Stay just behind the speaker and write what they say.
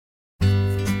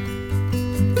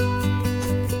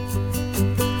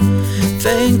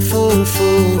thankful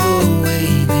for the way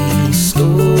these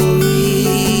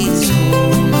stories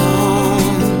hold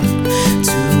on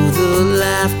to the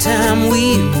lifetime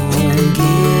we won't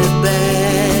get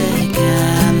back.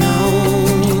 I know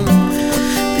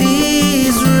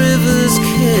these rivers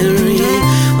carry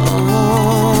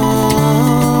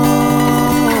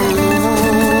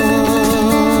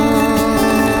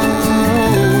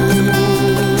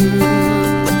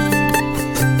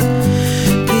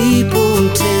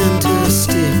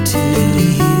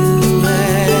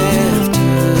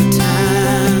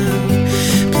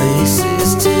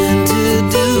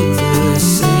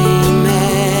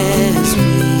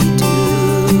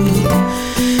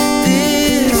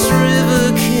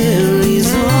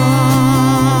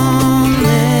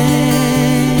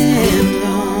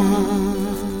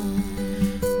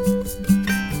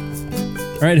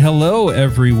All right, hello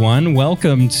everyone.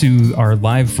 Welcome to our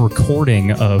live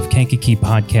recording of Kankakee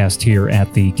Podcast here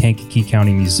at the Kankakee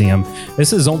County Museum.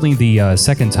 This is only the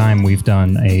second time we've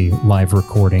done a live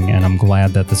recording, and I'm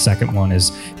glad that the second one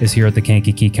is here at the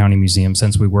Kankakee County Museum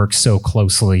since we work so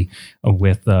closely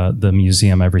with the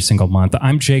museum every single month.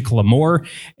 I'm Jake Lamore,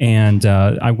 and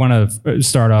I want to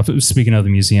start off, speaking of the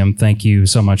museum, thank you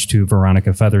so much to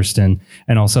Veronica Featherston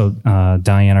and also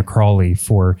Diana Crawley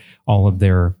for all of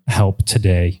their help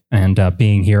today and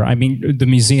being here. I mean, the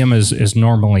museum is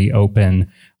normally open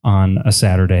on a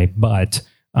Saturday, but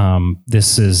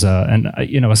this is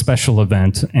a special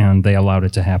event, and they allowed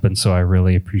it to happen. So I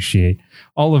really appreciate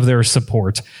all of their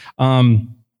support.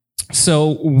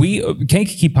 So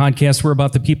Kankakee Podcast, we're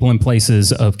about the people and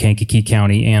places of Kankakee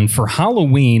County. And for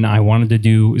Halloween, I wanted to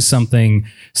do something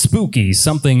spooky,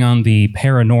 something on the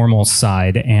paranormal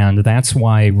side. And that's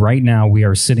why right now we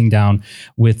are sitting down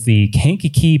with the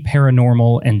Kankakee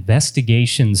Paranormal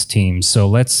Investigations team. So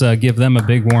let's give them a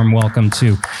big warm welcome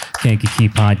to Kankakee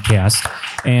Podcast.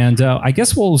 And I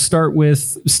guess we'll start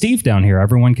with Steve down here.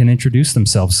 Everyone can introduce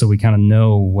themselves so we kind of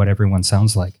know what everyone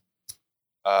sounds like.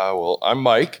 Well, I'm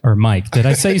Mike. Or Mike. Did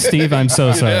I say Steve? I'm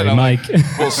so sorry. Mike.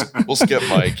 We'll skip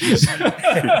Mike. He's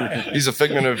a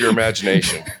figment of your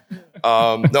imagination.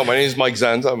 No, my name is Mike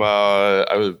Zenz.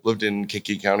 I've lived in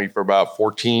Kankakee County for about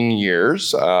 14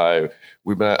 years. I've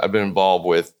been involved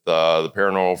with the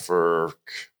paranormal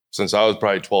since I was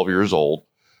probably 12 years old.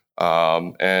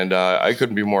 And I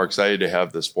couldn't be more excited to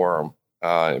have this forum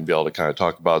and be able to kind of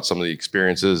talk about some of the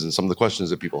experiences and some of the questions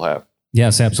that people have.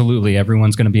 Yes, absolutely.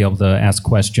 Everyone's going to be able to ask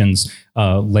questions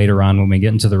later on when we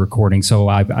get into the recording. So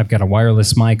I've got a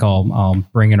wireless mic. I'll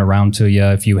bring it around to you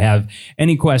if you have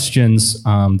any questions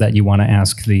that you want to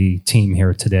ask the team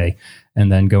here today.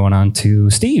 And then going on to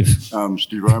Steve. I'm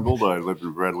Steve Arnold. I live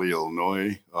in Bradley,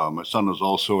 Illinois. My son is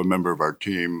also a member of our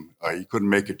team. He couldn't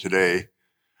make it today.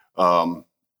 I'm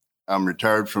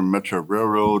retired from Metro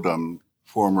Railroad. I'm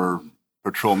former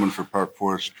patrolman for Park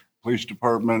Forest Police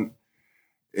Department.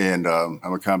 And I'm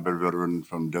a combat veteran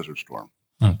from Desert Storm.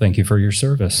 Oh, thank you for your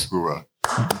service. Hoorah.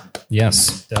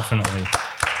 Yes, definitely.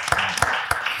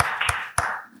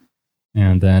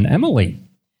 And then Emily.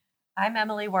 I'm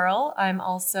Emily Worrell. I'm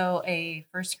also a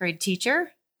first grade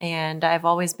teacher, and I've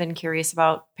always been curious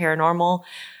about paranormal.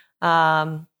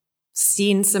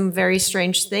 Seen some very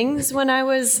strange things when I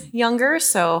was younger,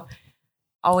 so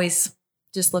always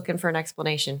just looking for an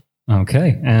explanation.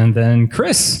 Okay, and then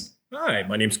Chris. Hi,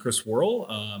 my name's Chris Worrell.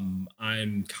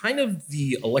 I'm kind of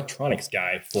the electronics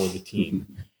guy for the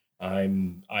team.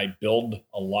 I build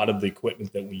a lot of the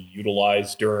equipment that we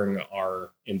utilize during our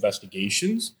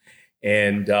investigations,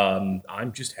 and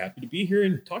I'm just happy to be here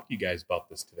and talk to you guys about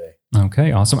this today.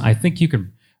 Okay, awesome. I think you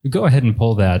could go ahead and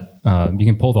pull that. You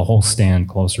can pull the whole stand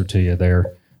closer to you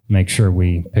there. Make sure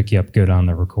we pick you up good on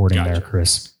the recording there,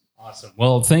 Chris. Awesome.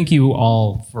 Well, thank you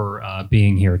all for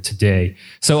being here today.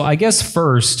 So I guess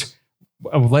first,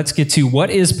 let's get to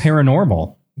what is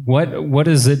paranormal. What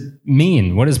does it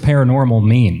mean? What does paranormal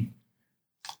mean?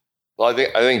 Well, I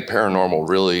think paranormal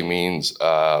really means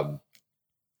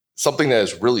something that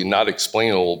is really not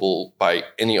explainable by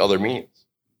any other means.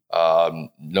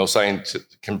 No science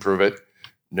can prove it.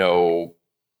 No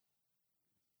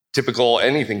typical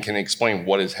anything can explain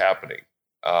what is happening.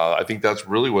 I think that's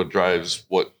really what drives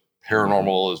what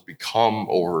paranormal has become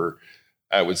over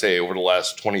the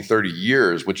last 20, 30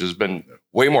 years, which has been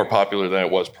way more popular than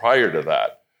it was prior to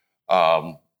that.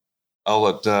 I'll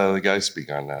let the guys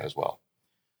speak on that as well.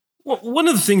 Well, one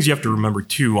of the things you have to remember,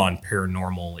 too, on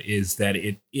paranormal is that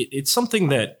it's something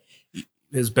that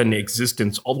has been in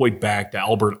existence all the way back to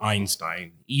Albert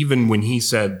Einstein, even when he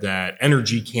said that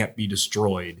energy can't be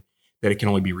destroyed, that it can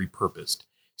only be repurposed.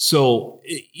 So,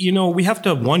 we have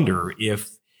to wonder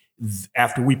if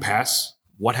after we pass,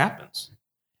 what happens?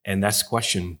 And that's the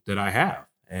question that I have.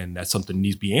 and that's something that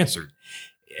needs to be answered.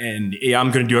 And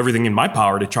I'm going to do everything in my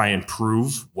power to try and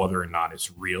prove whether or not it's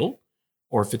real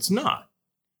or if it's not.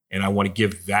 And I want to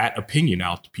give that opinion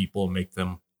out to people and make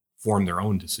them form their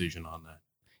own decision on that.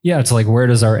 Yeah, it's like, where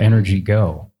does our energy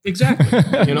go? Exactly.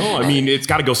 I mean, it's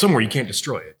got to go somewhere. You can't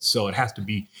destroy it. So it has to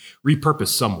be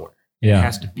repurposed somewhere. Yeah. It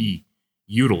has to be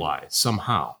utilized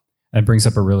somehow. That brings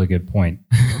up a really good point.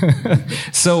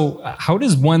 So how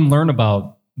does one learn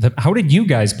about how did you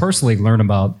guys personally learn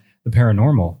about the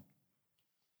paranormal?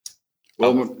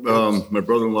 Well, my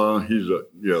brother-in-law,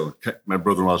 my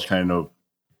brother-in-law's kind of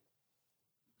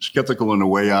skeptical in a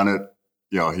way on it.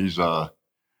 He's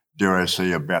dare I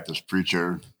say, a Baptist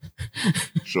preacher.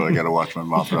 So I got to watch my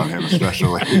mouth around him,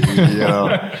 especially.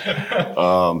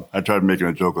 I tried making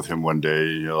a joke with him one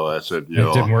day. I said, it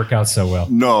didn't work out so well.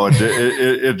 No,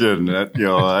 it didn't.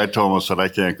 I told him, I said, I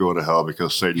can't go to hell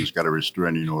because Satan's got a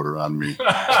restraining order on me.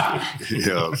 I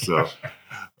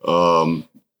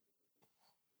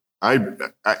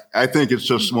think it's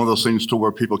just one of those things to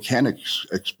where people can't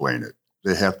explain it.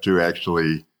 They have to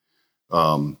actually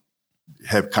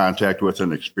have contact with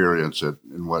and experience it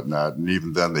and whatnot, and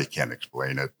even then they can't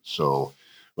explain it. So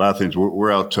a lot of things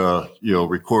we're out to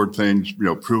record things,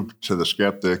 prove to the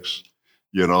skeptics,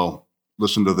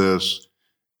 listen to this,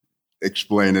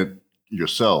 explain it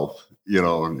yourself,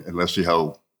 and let's see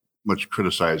how much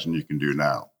criticizing you can do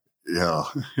now. Yeah.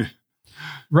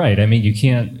 Right. I mean, you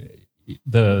can't.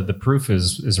 The proof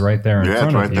is right there in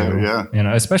front of you. There,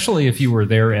 yeah. Especially if you were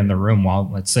there in the room while,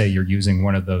 let's say, you're using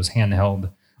one of those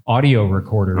handheld audio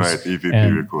recorders, right?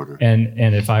 EVP recorder.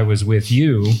 And if I was with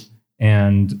you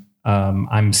and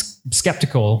I'm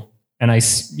skeptical and I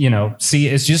see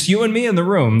it's just you and me in the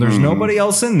room, there's nobody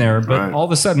else in there, but all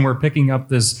of a sudden we're picking up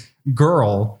this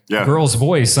girl's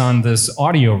voice on this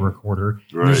audio recorder.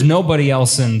 Right. There's nobody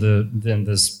else in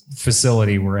this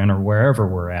facility we're in or wherever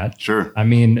we're at. Sure. I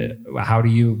mean, how do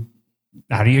you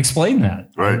explain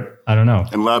that? Right. I don't know.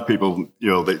 And a lot of people,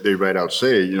 they right out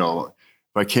say,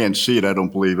 if I can't see it, I don't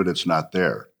believe it. It's not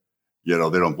there. They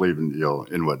don't believe in,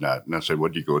 in whatnot. And I said,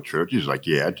 what, do you go to church? He's like,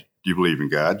 yeah. Do you believe in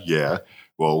God? Yeah.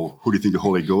 Well, who do you think the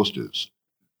Holy Ghost is?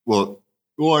 Well,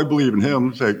 I believe in him.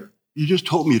 It's like, you just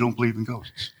told me you don't believe in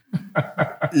ghosts.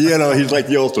 He's like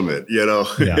the ultimate, Yeah.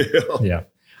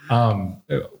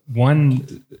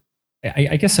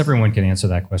 I guess everyone can answer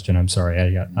that question. I'm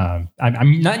sorry.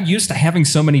 I'm not used to having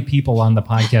so many people on the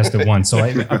podcast at once, so I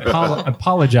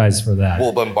apologize for that.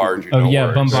 We'll bombard you.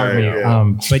 Bombard me.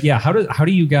 Yeah. But yeah, how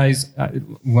do you guys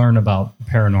learn about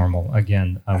paranormal?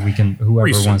 Again, we can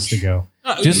whoever wants to go.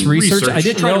 Just research. I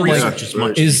didn't know.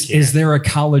 Is there a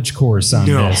college course on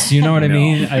this? You know what I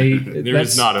mean? There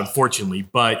is not, unfortunately.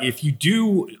 But if you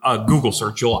do a Google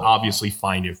search, you'll obviously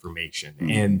find information,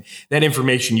 and that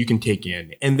information you can take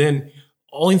in, and then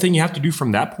only thing you have to do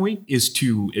from that point is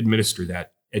to administer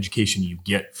that education you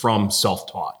get from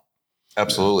self-taught.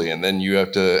 Absolutely, and then you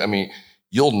have to. I mean,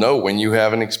 you'll know when you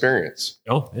have an experience.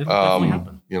 Oh, it'll definitely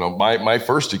happen. My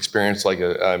first experience, like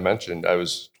I mentioned, I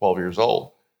was 12 years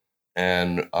old.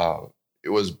 And it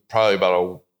was probably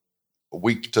about a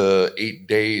week to 8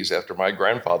 days after my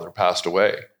grandfather passed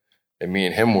away. And me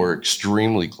and him were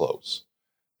extremely close.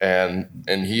 And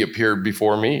he appeared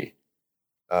before me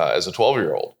as a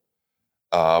 12-year-old,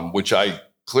 which I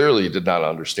clearly did not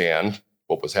understand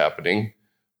what was happening.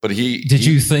 But Did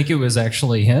you think it was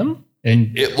actually him?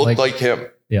 And it looked like him.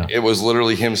 Yeah. It was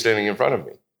literally him standing in front of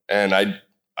me. And I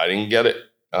didn't get it.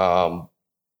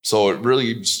 So it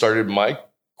really started my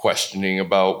questioning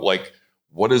about, like,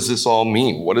 what does this all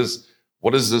mean? What does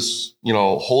this,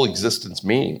 whole existence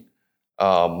mean?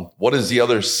 What is the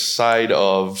other side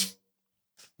of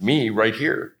me right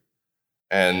here?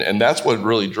 And that's what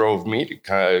really drove me to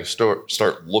kind of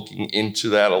start looking into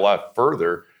that a lot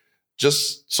further,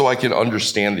 just so I can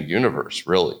understand the universe,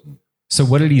 really. So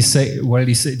what did he say?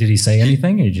 Did he say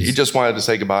anything? He just wanted to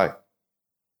say goodbye.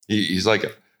 He's like,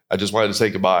 I just wanted to say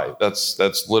goodbye.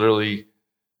 That's literally,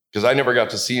 because I never got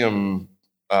to see him.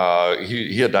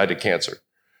 He had died of cancer.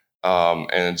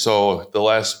 And so the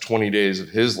last 20 days of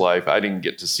his life, I didn't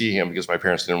get to see him because my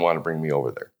parents didn't want to bring me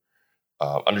over there.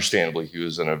 Understandably, he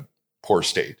was in a poor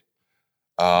state.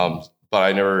 But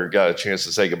I never got a chance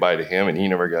to say goodbye to him, and he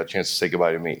never got a chance to say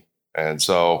goodbye to me. And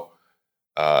so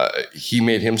he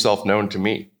made himself known to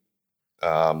me.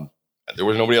 There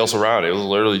was nobody else around. It was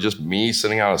literally just me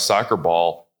sitting on a soccer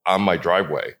ball on my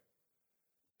driveway.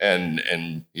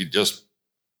 And he just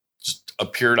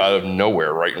appeared out of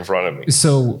nowhere right in front of me.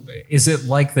 So is it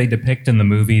like they depict in the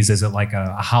movies? Is it like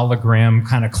a hologram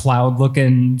kind of cloud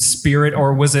looking spirit,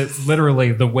 or was it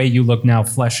literally the way you look now,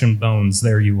 flesh and bones?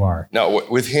 There you are. No,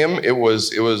 with him, it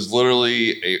was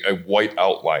literally a white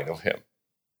outline of him.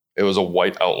 It was a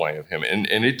white outline of him. And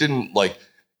it didn't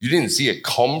you didn't see it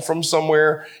come from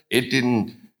somewhere. It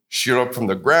didn't shoot up from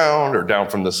the ground or down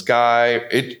from the sky.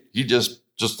 He just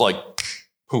like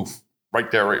poof,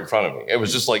 right there, right in front of me. It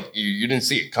was just like you didn't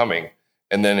see it coming,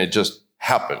 and then it just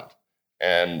happened.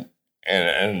 And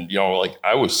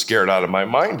I was scared out of my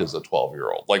mind as a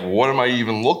 12-year-old. Like, what am I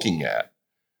even looking at?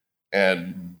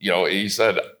 And he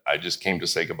said, I just came to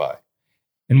say goodbye.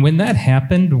 And when that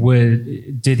happened, was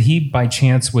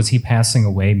he passing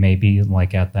away maybe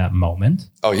like at that moment?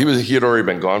 Oh, he had already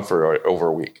been gone for over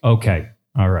a week. Okay.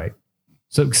 All right.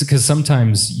 So, because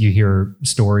sometimes you hear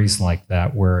stories like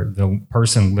that where the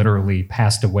person literally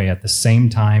passed away at the same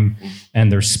time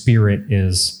and their spirit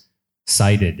is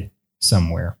sighted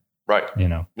somewhere. Right.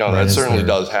 No, that certainly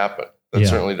does happen. That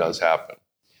certainly does happen.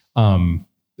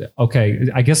 Okay.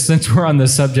 I guess since we're on the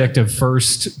subject of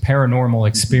first paranormal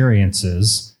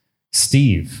experiences,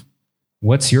 Steve,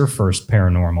 what's your first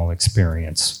paranormal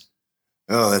experience?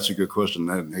 Oh, that's a good question.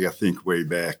 I think way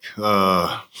back.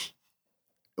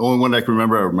 The only one I can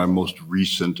remember are my most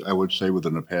recent, I would say,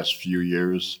 within the past few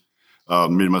years. Me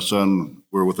and my son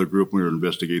were with a group. We were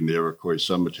investigating the Iroquois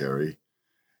Cemetery.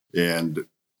 And,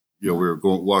 we were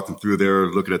walking through there,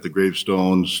 looking at the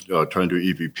gravestones, trying to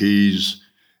do EVPs.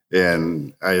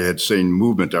 And I had seen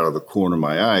movement out of the corner of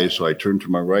my eye. So I turned to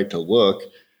my right to look.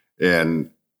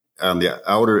 And on the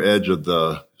outer edge of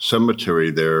the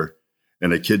cemetery there,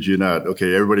 and I kid you not,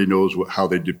 okay, everybody knows how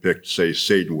they depict, say,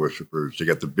 Satan worshipers. They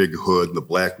got the big hood and the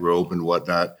black robe and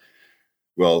whatnot.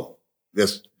 Well,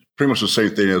 that's pretty much the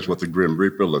same thing as what the Grim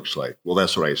Reaper looks like. Well,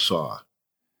 that's what I saw.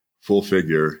 Full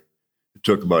figure. It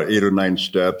took about 8 or 9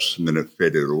 steps, and then it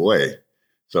faded away.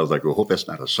 So I was like, well, hope that's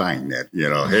not a sign that,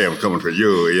 hey, I'm coming for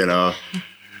you,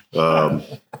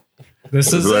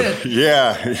 This is it.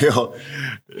 Yeah.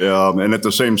 And at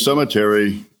the same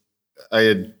cemetery, I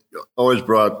had always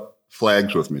brought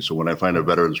flags with me. So when I find a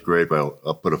veteran's grave,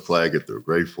 I'll put a flag at their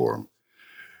grave for them.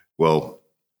 Well,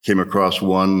 came across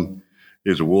one.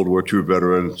 He's a World War II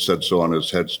veteran, said so on his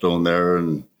headstone there,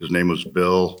 and his name was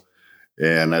Bill.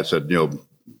 And I said,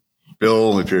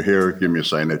 Bill, if you're here, give me a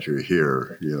sign that you're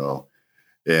here,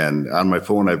 And on my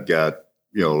phone, I've got,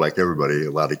 like everybody,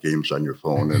 a lot of games on your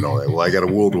phone and all that. Well, I got a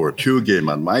World War II game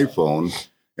on my phone,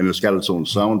 and it's got its own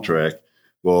soundtrack.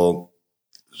 Well,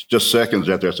 just seconds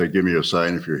after I said, give me a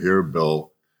sign if you're here,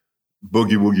 Bill,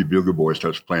 Boogie Woogie Bugle Boy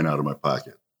starts playing out of my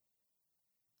pocket.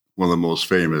 One of the most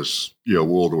famous,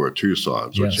 World War II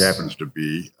songs, which happens to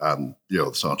be on, the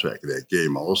soundtrack of that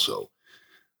game also.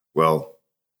 Well,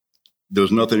 there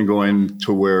was nothing going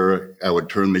to where I would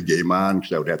turn the game on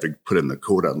because I would have to put in the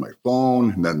code on my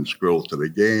phone and then scroll to the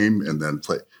game and then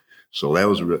play. So that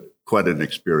was quite an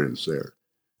experience there.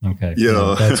 Okay.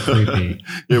 That's creepy.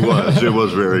 It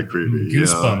was very creepy.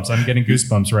 Goosebumps. I'm getting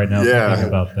goosebumps right now thinking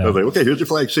about that. I was like, okay, here's your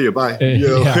flag. See you. Bye.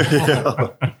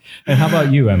 And how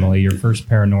about you, Emily, your first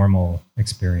paranormal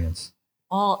experience?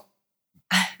 Well,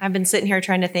 I've been sitting here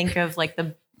trying to think of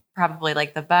probably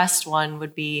the best one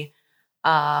would be,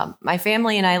 my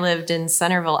family and I lived in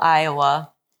Centerville,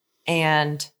 Iowa,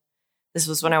 and this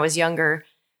was when I was younger.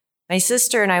 My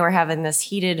sister and I were having this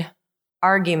heated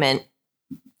argument,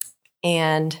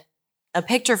 and a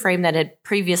picture frame that had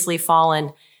previously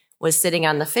fallen was sitting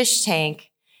on the fish tank,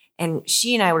 and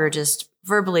she and I were just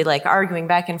verbally arguing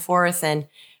back and forth and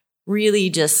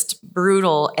really just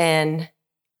brutal. And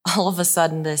all of a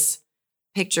sudden, this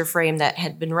picture frame that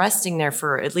had been resting there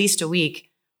for at least a week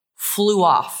flew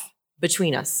off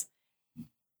between us.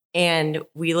 And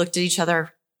we looked at each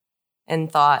other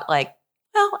and thought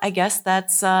well, I guess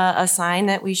that's a sign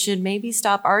that we should maybe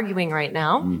stop arguing right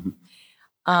now. Mm-hmm.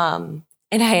 And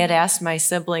I had asked my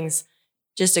siblings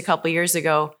just a couple years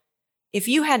ago, if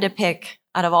you had to pick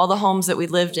out of all the homes that we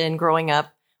lived in growing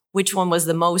up, which one was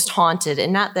the most haunted?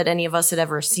 And not that any of us had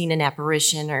ever seen an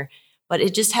apparition but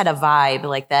it just had a vibe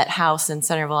like that house in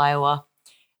Centerville, Iowa.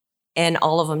 And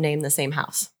all of them named the same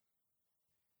house.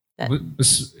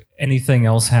 Was anything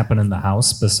else happen in the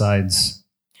house besides?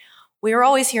 We were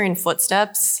always hearing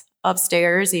footsteps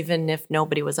upstairs, even if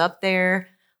nobody was up there.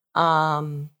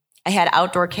 I had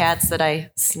outdoor cats that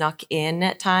I snuck in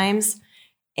at times,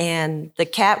 and the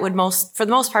cat would for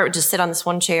the most part, would just sit on this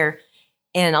one chair.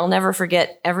 And I'll never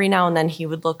forget, every now and then he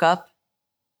would look up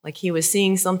like he was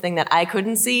seeing something that I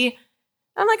couldn't see.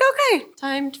 I'm like, okay,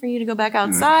 time for you to go back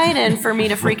outside and for me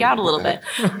to freak out a little bit.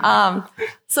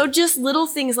 So just little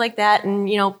things like that. And,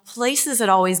 places had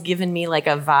always given me like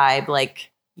a vibe.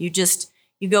 Like you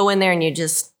go in there and you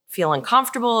just feel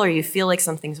uncomfortable or you feel like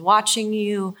something's watching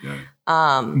you.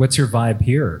 Yeah. What's your vibe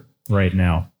here right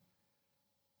now?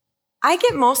 I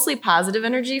get mostly positive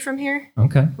energy from here.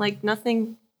 Okay. Like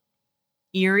nothing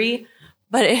eerie.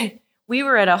 But we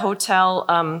were at a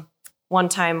hotel one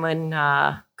time when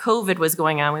COVID was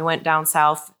going on. We went down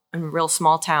south in a real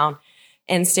small town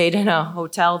and stayed in a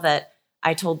hotel that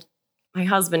I told my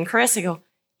husband, Chris, I go,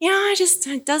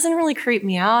 it doesn't really creep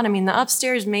me out. I mean, the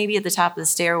upstairs, maybe at the top of the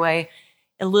stairway,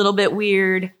 a little bit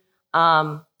weird.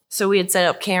 So we had set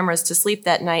up cameras to sleep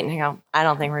that night and I go, I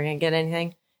don't think we're going to get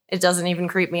anything. It doesn't even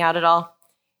creep me out at all.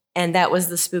 And that was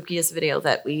the spookiest video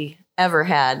that we ever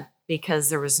had because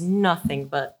there was nothing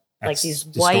but like these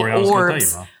white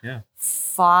orbs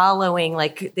following,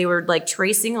 like they were like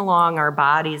tracing along our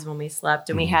bodies when we slept.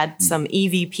 And we had some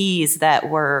EVPs that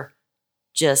were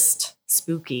just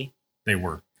spooky. They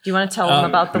were. Do you want to tell them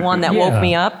about the one that woke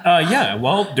me up?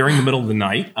 Well, during the middle of the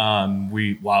night,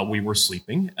 while we were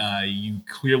sleeping, you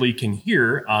clearly can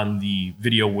hear on the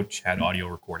video, which had audio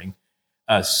recording,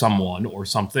 someone or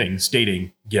something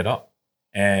stating, "Get up."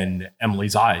 And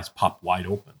Emily's eyes popped wide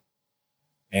open.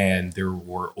 And there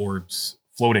were orbs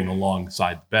floating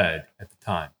alongside the bed at the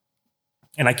time.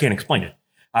 And I can't explain it.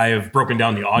 I have broken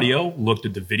down the audio, looked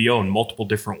at the video in multiple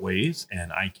different ways,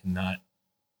 and I cannot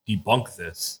debunk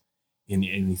this in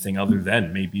anything other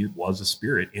than maybe it was a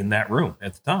spirit in that room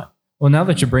at the time. Well, now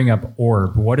that you bring up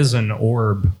orb, what does an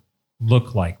orb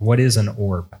look like? What is an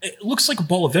orb? It looks like a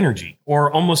ball of energy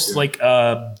or almost like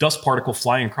a dust particle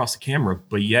flying across the camera,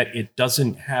 but yet it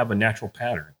doesn't have a natural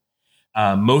pattern.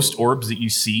 Most orbs that you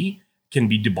see can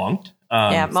be debunked.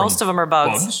 Most of them are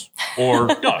bugs or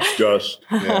dust. Dust.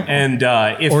 Yeah. And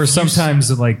or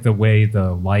sometimes like the way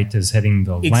the light is hitting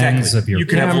the lens of your you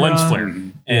can camera. have a lens flare,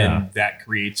 and that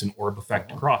creates an orb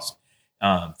effect across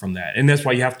from that. And that's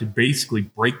why you have to basically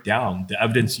break down the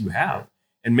evidence you have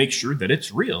and make sure that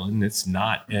it's real and it's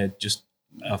not just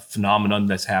a phenomenon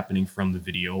that's happening from the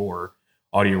video or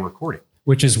audio recording.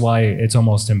 Which is why it's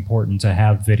almost important to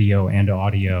have video and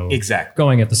audio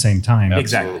going at the same time.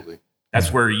 Exactly.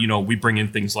 That's where, we bring in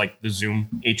things like the Zoom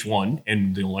H1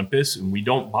 and the Olympus, and we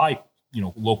don't buy,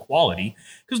 low quality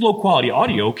because low quality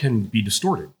audio can be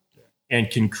distorted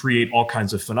and can create all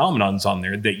kinds of phenomenons on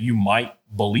there that you might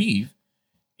believe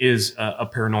is a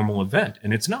paranormal event,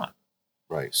 and it's not.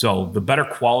 Right. So the better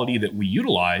quality that we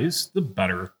utilize, the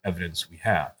better evidence we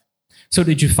have. So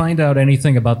did you find out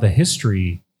anything about the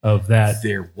history of that?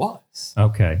 There was.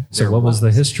 Okay. So what was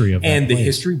the history of that? And the place?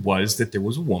 history was that there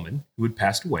was a woman who had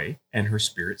passed away and her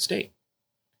spirit stayed.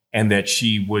 And that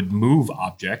she would move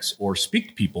objects or speak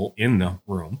to people in the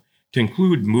room, to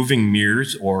include moving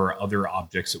mirrors or other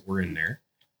objects that were in there.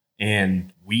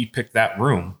 And we picked that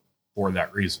room for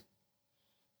that reason.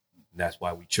 And that's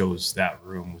why we chose that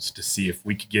room, was to see if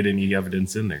we could get any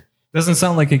evidence in there. Doesn't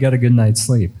sound like you got a good night's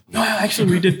sleep. No,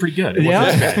 actually, we did pretty good.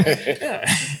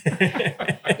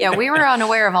 Yeah, we were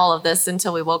unaware of all of this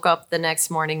until we woke up the next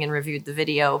morning and reviewed the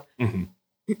video. Mm-hmm.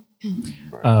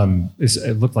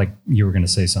 It looked like you were going to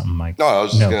say something, Mike. No, I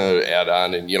was just going to add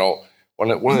on. And,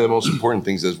 one of the most important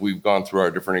things as we've gone through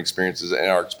our different experiences and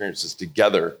our experiences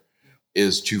together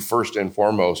is to first and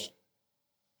foremost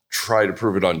try to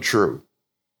prove it untrue.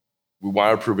 We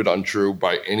want to prove it untrue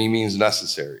by any means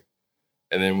necessary.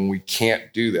 And then when we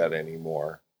can't do that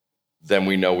anymore, then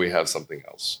we know we have something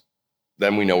else.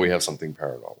 Then we know we have something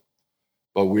paranormal.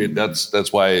 But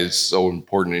that's why it's so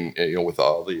important, with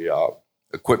all the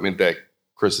equipment that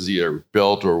Chris has either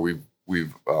built or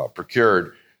we've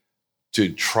procured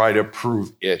to try to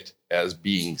prove it as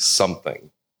being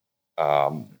something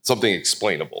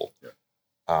explainable.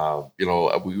 Yeah.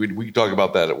 We talk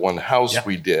about that at one house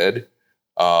we did.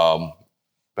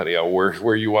 But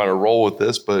where you want to roll with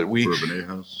this, but Bourbonnais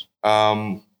house?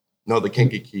 No, the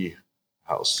Kankakee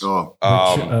house.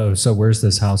 So where's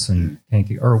this house in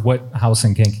Kankakee? Or what house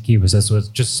in Kankakee was this? Was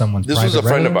just someone's This private was a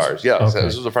friend of residence? ours. Yes, Okay.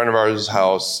 this was a friend of ours'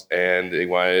 house, and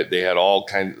they had all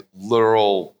kinds of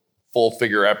literal full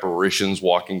figure apparitions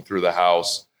walking through the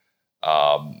house,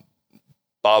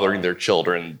 bothering their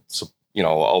children,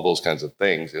 all those kinds of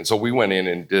things. And so we went in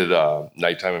and did a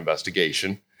nighttime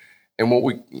investigation. And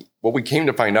what we came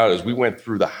to find out as we went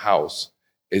through the house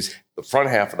is the front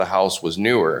half of the house was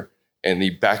newer and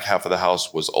the back half of the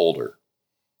house was older.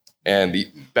 And the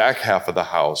back half of the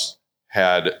house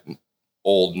had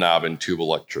old knob and tube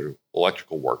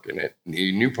electrical work in it. And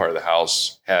the new part of the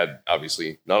house had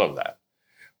obviously none of that.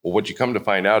 Well, what you come to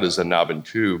find out is a knob and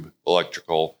tube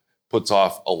electrical puts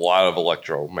off a lot of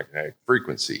electromagnetic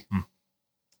frequency.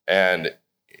 And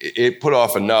it put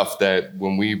off enough that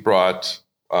when we brought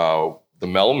the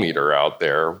Mel meter out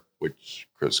there, which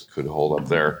Chris could hold up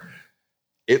there,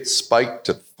 it spiked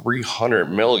to 300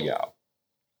 milligal.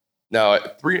 Now,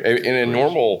 in a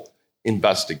normal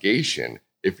investigation,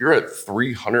 if you're at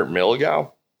 300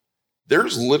 milligal,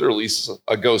 there's literally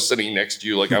a ghost sitting next to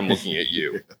you like I'm looking at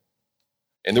you.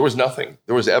 And there was nothing.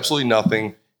 There was absolutely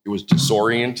nothing. It was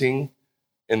disorienting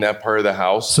in that part of the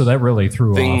house. So that really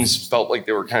threw Things off. felt like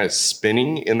they were kind of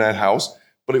spinning in that house,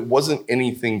 but it wasn't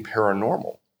anything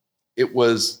paranormal. It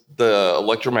was the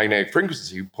electromagnetic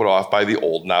frequency put off by the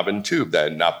old knob and tube that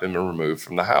had not been removed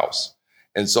from the house.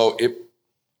 And so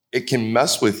it can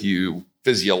mess with you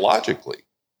physiologically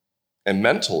and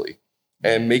mentally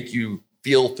and make you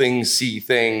feel things, see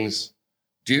things,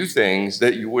 do things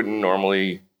that you wouldn't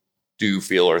normally do,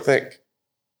 feel, or think.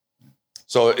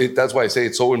 So that's why I say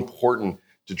it's so important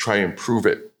to try and prove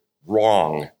it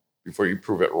wrong before you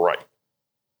prove it right.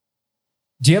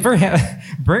 Do you ever have,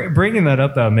 bringing that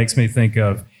up though, makes me think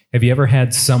of, have you ever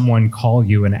had someone call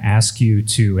you and ask you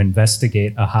to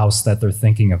investigate a house that they're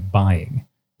thinking of buying?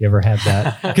 You ever had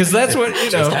that? Because that's what,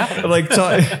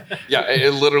 Yeah,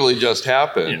 it literally just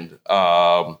happened.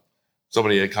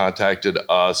 Somebody had contacted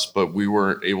us, but we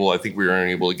weren't able, I think we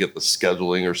weren't able to get the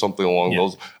scheduling or something along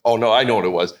those. Oh no, I know what it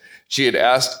was. She had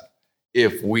asked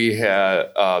if we had,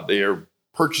 they are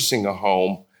purchasing a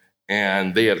home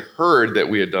and they had heard that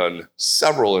we had done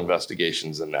several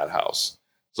investigations in that house.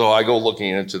 So I go looking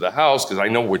into the house because I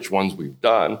know which ones we've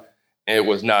done. And it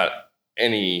was not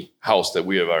any house that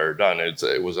we have ever done.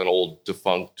 It was an old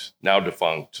now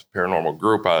defunct paranormal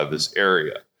group out of this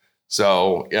area.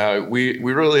 So we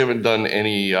really haven't done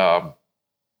any,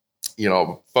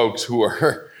 folks who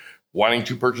are wanting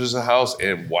to purchase a house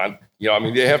and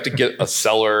they have to get a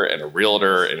seller and a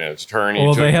realtor and an attorney.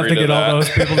 Well, they have to get all those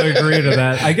people to agree to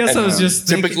that. I guess I was just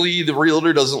typically the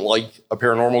realtor doesn't like a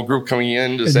paranormal group coming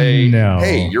in to say, no.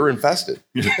 Hey, you're infested.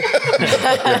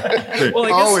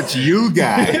 Well, it's you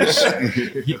guys.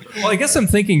 Well, I guess I'm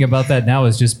thinking about that now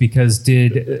is just because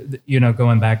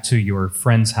going back to your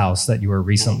friend's house that you were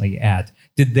recently at,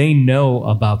 did they know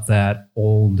about that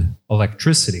old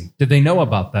electricity? Did they know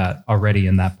about that already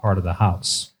in that part of the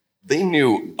house? They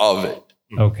knew of it.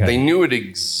 Okay. They knew it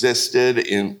existed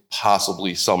in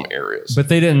possibly some areas. But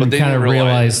they didn't kind of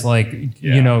realize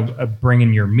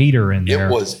bringing your meter in there.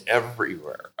 It was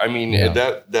everywhere. I mean,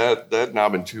 that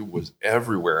knob and tube was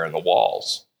everywhere in the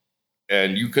walls.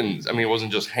 And it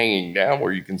wasn't just hanging down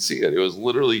where you can see it. It was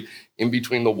literally in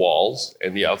between the walls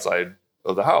and the outside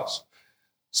of the house.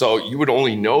 So you would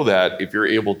only know that if you're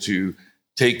able to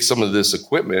take some of this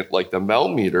equipment like the Mel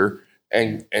meter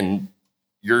and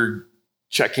you're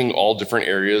checking all different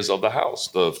areas of the house,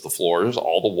 the floors,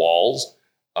 all the walls,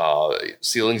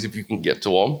 ceilings, if you can get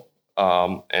to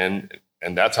them.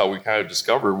 And that's how we kind of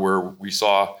discovered where we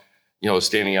saw,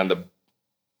 standing on the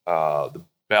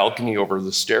balcony over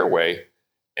the stairway,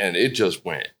 and it just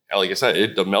went, like I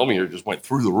said, the Mel meter just went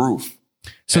through the roof.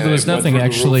 So there was nothing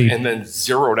actually. And then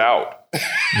zeroed out.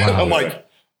 Wow. I'm like,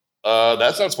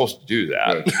 that's not supposed to do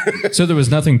that. So there was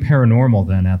nothing paranormal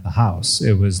then at the house.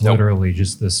 It was literally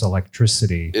just this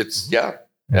electricity. It's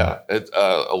It's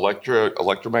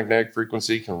electromagnetic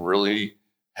frequency can really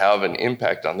have an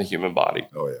impact on the human body.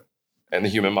 Oh yeah, and the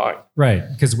human mind. Right,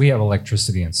 because we have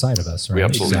electricity inside of us. Right. We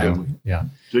absolutely do. Yeah.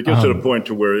 So it gets to the point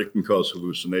to where it can cause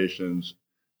hallucinations,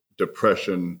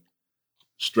 depression,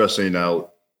 stressing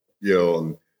out.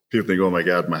 And people think, "Oh my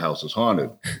God, my house is haunted."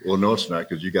 Well, no, it's not,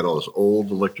 because you got all this old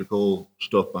electrical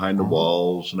stuff behind the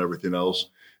walls and everything else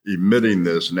emitting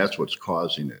this, and that's what's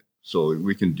causing it. So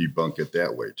we can debunk it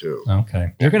that way too.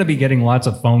 Okay. You're going to be getting lots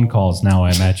of phone calls now, I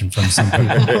imagine, from some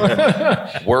people.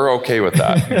 We're okay with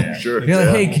that. Sure. You're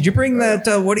like, hey, could you bring that,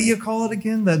 what do you call it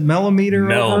again? That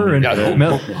mellometer over? And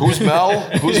who's Mel?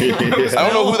 I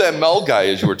don't know who that Mel guy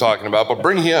is you were talking about, but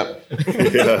bring him.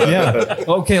 Yeah.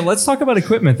 Okay, let's talk about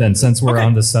equipment then, since we're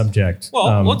on the subject.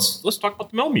 Well, let's talk about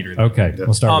the Mel meter then. Okay,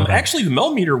 we'll start with that. Actually, the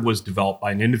Mel meter was developed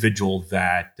by an individual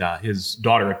that his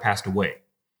daughter had passed away.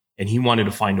 And he wanted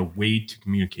to find a way to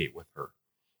communicate with her.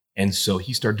 And so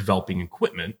he started developing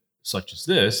equipment such as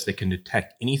this that can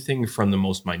detect anything from the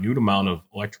most minute amount of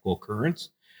electrical currents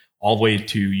all the way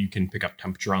to, you can pick up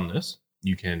temperature on this.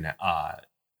 You can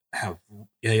have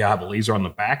a laser on the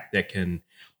back that can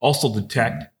also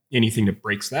detect anything that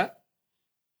breaks that.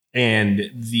 And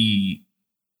the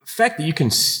fact that you can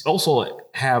also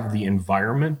have the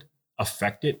environment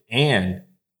affect it and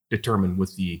determine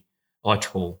with the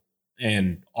electrical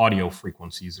and audio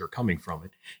frequencies that are coming from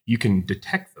it, you can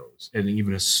detect those in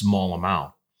even a small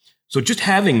amount. So just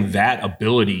having that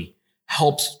ability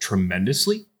helps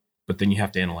tremendously, but then you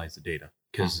have to analyze the data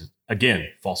because, again,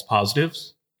 false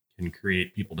positives can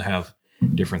create people to have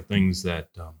different things that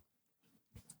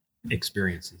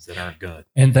experiences that aren't good.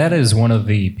 And that is one of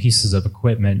the pieces of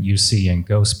equipment you see in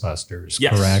Ghostbusters,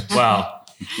 correct? Wow.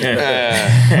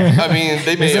 I mean,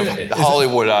 they may have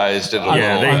Hollywoodized it a little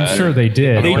I'm bit. sure they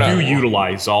did. They We're not- do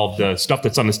utilize all the stuff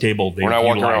that's on this table. We're not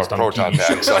walking around with proton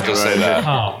packs. I'll just say that.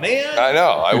 Oh man, I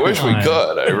know. I wish we Fine.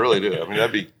 could. I really do. I mean,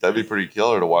 that'd be pretty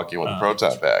killer to walk in with a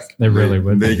proton pack. they really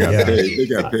would. They be, got yeah. paid. They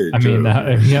got paid. I mean,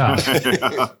 too.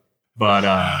 yeah. But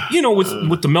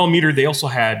with the Melmeter, they also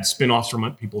had spin-offs from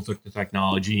it. People took the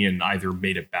technology and either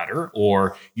made it better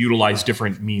or utilized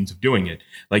different means of doing it.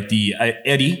 Like the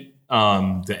Eddy.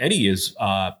 The Eddy is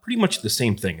pretty much the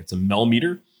same thing. It's a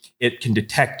Melmeter. It can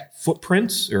detect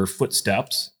footprints or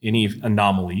footsteps, any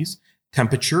anomalies,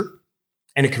 temperature,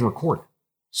 and it can record it.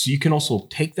 So you can also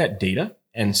take that data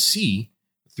and see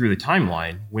through the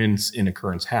timeline when an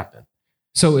occurrence happened.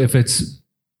 So if it's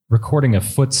recording a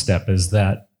footstep, is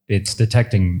that it's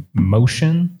detecting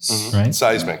motion, right?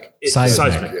 Seismic.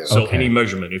 Seismic. Yeah. So Okay. any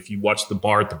measurement, if you watch the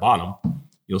bar at the bottom,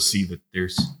 you'll see that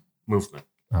there's movement.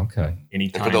 Okay. And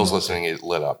Anytime. for those listening, it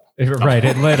lit up. Right,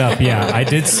 it lit up. Yeah, I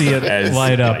did see it As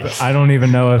light up. nice. I don't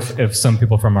even know if some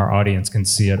people from our audience can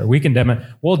see it, or we can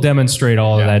we'll demonstrate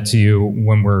all of that to you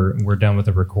when we're done with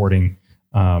the recording.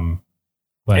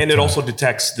 But, And it also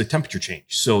detects the temperature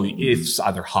change. So if it's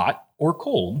either hot or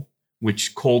cold,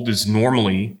 which cold is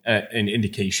normally an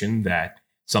indication that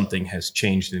something has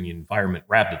changed in the environment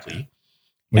rapidly.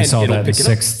 we and saw it'll that in pick it up.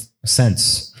 Sixth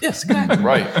Sense. Yes, exactly.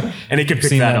 Right. And it can pick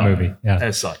Seen that that up movie, yeah.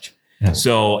 as such. Yeah.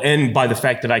 So, and by the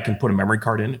fact that I can put a memory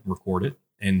card in, record it,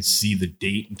 and see the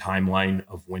date and timeline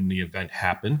of when the event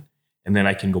happened, and then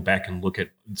I can go back and look at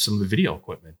some of the video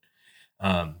equipment.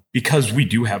 Because we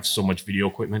do have so much video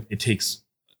equipment, it takes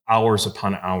hours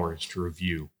upon hours to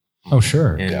review. Oh,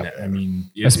 sure. And Yeah. I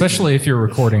mean, Especially if you're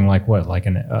recording like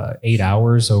an 8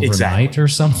 hours overnight Exactly. or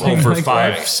something. over like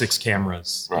 5-6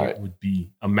 cameras, Right. it would be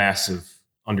a massive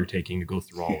undertaking to go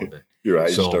through all of it. Your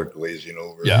eyes So- start glazing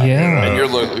over. Yeah. Yeah. And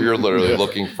you're literally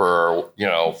looking for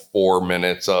 4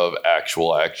 minutes of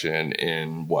actual action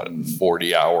in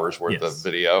 40 hours worth Yes. of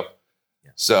video.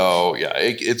 Yeah. So yeah,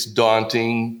 it's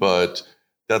daunting, but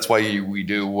that's why we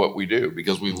do what we do,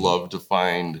 because we love to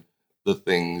find the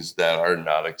things that are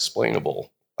not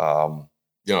explainable.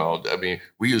 I mean,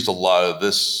 we used a lot of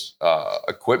this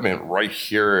equipment right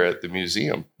here at the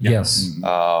museum, Yes.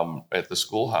 at the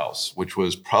schoolhouse, which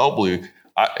was probably,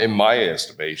 in my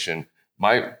estimation,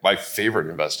 my favorite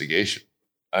investigation.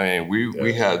 I mean,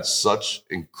 we had such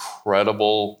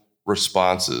incredible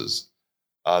responses.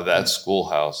 That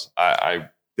schoolhouse,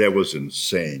 That was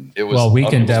insane. it was. Well, we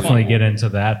can definitely unbelievable. get into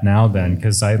that now then,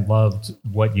 because I loved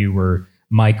what you were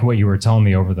telling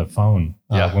me over the phone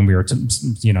Yeah. when we were,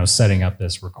 setting up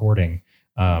this recording.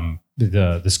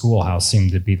 The schoolhouse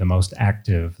seemed to be the most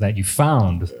active that you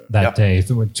found that Yep. day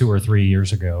 2 or 3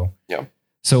 years ago. Yep.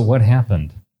 So what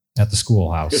happened at the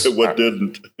schoolhouse? What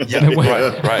didn't? Yeah,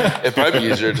 right. It'd probably be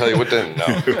easier to tell you what didn't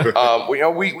know.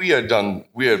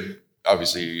 We had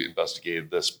obviously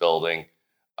investigated this building.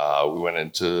 We went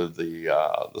into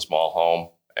the small home,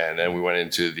 and then we went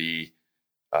into the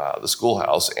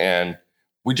schoolhouse, and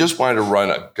we just wanted to run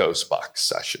a ghost box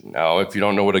session. Now, if you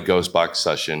don't know what a ghost box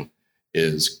session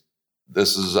is,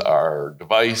 this is our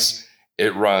device.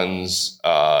 It runs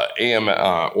AM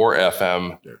or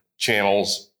FM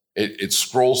channels. It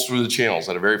scrolls through the channels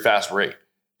at a very fast rate,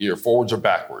 either forwards or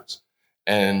backwards.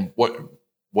 And what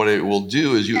it will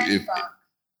do is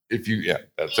if you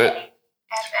that's it.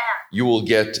 You will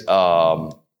get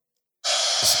an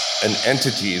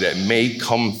entity that may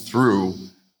come through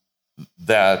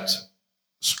that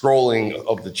scrolling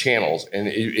of the channels, and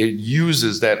it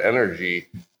uses that energy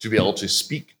to be able to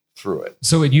speak through it.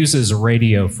 So it uses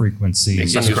radio frequency. It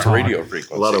to uses talk. radio A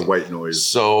frequency. lot of white noise.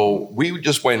 So we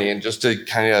just went in just to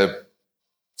kind of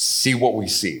see what we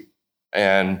see.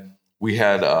 And we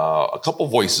had a couple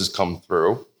voices come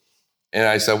through. And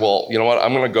I said, well, you know what?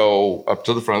 I'm going to go up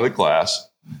to the front of the class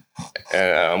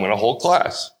and I'm going to hold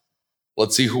class.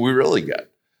 Let's see who we really get.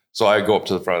 So I go up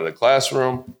to the front of the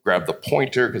classroom, grab the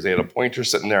pointer, because they had a pointer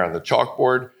sitting there on the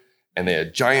chalkboard, and they had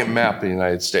a giant map of the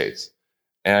United States.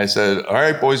 And I said, all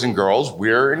right, boys and girls,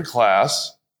 we're in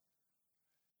class.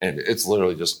 And it's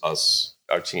literally just us,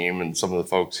 our team, and some of the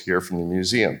folks here from the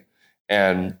museum.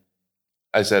 And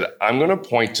I said, I'm going to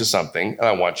point to something, and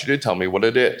I want you to tell me what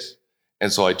it is.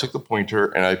 And so I took the pointer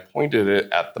and I pointed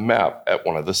it at the map at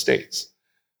one of the states.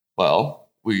 Well,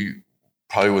 we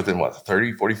probably within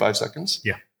 30, 45 seconds?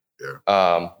 Yeah.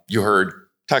 You heard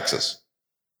Texas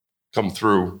come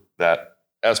through that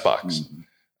S box.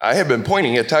 I have been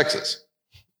pointing at Texas.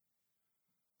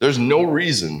 There's no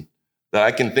reason that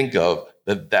I can think of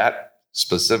that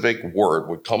specific word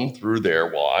would come through there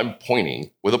while I'm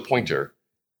pointing with a pointer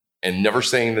and never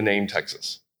saying the name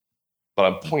Texas. But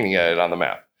I'm pointing at it on the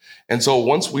map. And so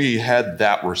once we had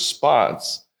that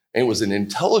response, and it was an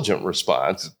intelligent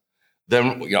response,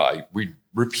 then we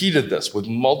repeated this with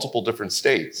multiple different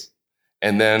states.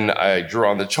 And then I drew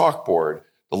on the chalkboard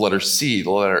the letter C,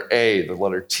 the letter A, the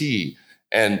letter T.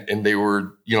 And they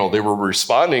were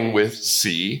responding with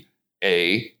C,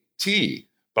 A, T.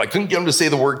 But I couldn't get them to say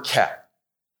the word cat.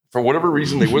 For whatever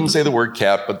reason, they wouldn't say the word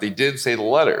cat, but they did say the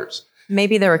letters.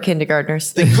 Maybe they were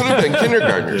kindergartners. They could have been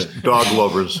kindergartners. Dog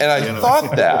lovers. And I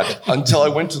thought that until I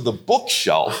went to the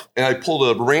bookshelf and I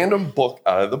pulled a random book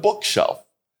out of the bookshelf.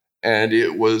 And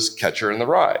it was Catcher in the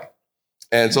Rye.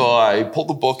 And so I pulled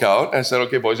the book out and I said,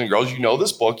 okay, boys and girls, you know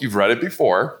this book. You've read it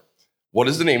before. What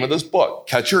is the name of this book?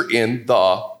 Catcher in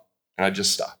the... And I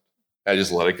just stopped. I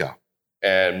just let it go.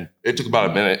 And it took about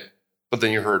a minute, but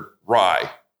then you heard rye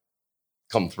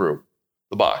come through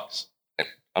the box. And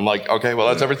I'm like, okay, well,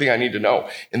 that's everything I need to know.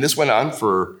 And this went on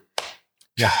for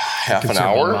half an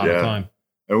hour. Yeah.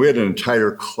 And we had an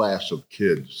entire class of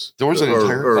kids. There was an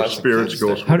entire class spirits of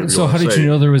kids. ghosts. How did you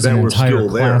know there was an entire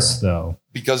class, though?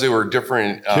 Because they were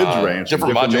different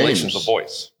different modulations names. of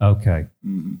voice. Okay.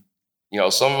 Mm-hmm.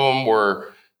 Some of them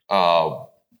were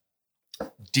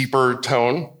deeper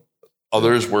tone.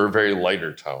 Others were very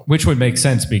lighter tone. Which would make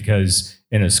sense because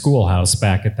in a schoolhouse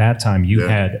back at that time, you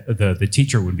had the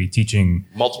teacher would be teaching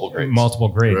multiple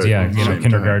grades. Right.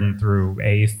 Kindergarten through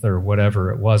 8th or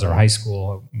whatever it was, or high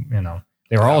school.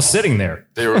 They were all sitting there.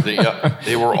 They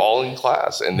were all in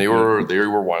class, and they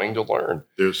were wanting to learn.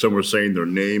 Some were saying their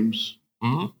names.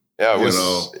 Mm-hmm. Yeah,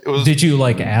 it was. Did you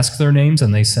ask their names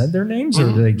and they said their names,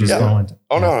 or did they just go into?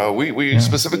 Oh no! We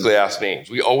specifically asked names.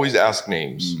 We always ask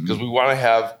names because we want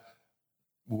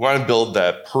to build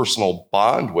that personal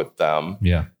bond with them.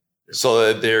 Yeah. So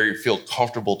that they feel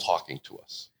comfortable talking to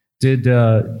us. Did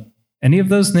any of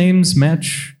those names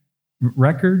match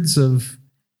records of?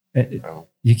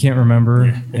 You can't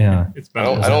remember. Yeah. I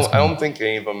don't think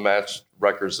any of them matched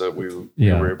records that we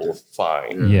were able to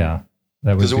find. Yeah.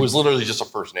 Because it was literally just a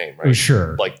first name, right?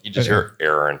 Sure. Like you just hear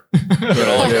Aaron.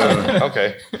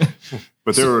 Okay.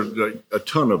 But there were a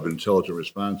ton of intelligent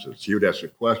responses. He would ask a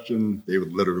question, they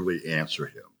would literally answer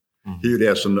him. Mm-hmm. He would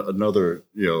ask another,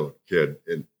 kid,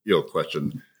 and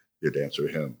question, he'd answer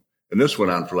him. And this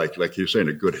went on for like you're saying,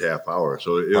 a good half hour.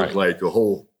 So it was like a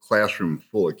whole classroom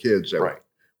full of kids that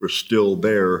were still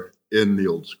there in the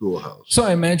old schoolhouse. So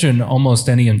I imagine almost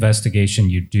any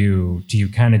investigation you do you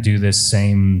kind of do this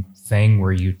same thing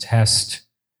where you test,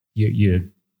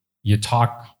 you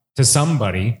talk to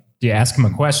somebody, do you ask them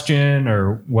a question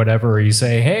or whatever, or you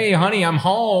say, hey, honey, I'm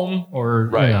home, or,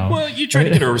 Well, you try to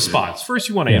get a response. First,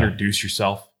 you want to introduce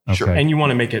yourself. Okay. And you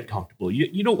want to make it comfortable.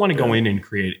 You don't want to go in and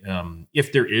create,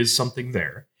 if there is something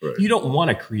there, you don't want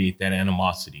to create that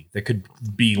animosity that could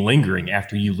be lingering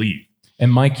after you leave.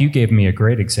 And Mike, you gave me a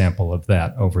great example of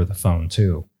that over the phone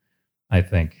too. I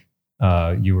think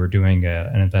you were doing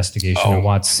an investigation in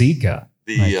Watsika.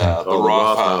 The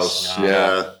Roth House.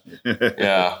 Yeah.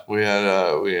 We had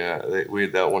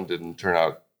that one didn't turn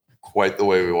out quite the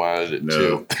way we wanted it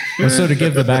to. Well, so to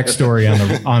give the backstory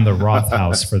on the Roth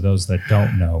House for those that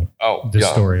don't know the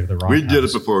story of the Roth House. We did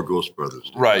it before Ghost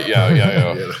Brothers. Right.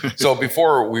 Yeah. So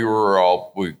before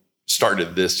we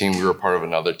started this team, we were part of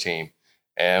another team.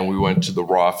 And we went to the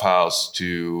Roth House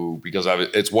because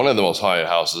it's one of the most haunted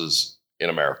houses in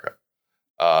America.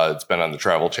 It's been on the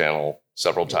Travel Channel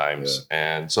several times.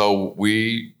 Yeah. And so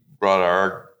we brought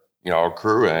our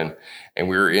crew in, and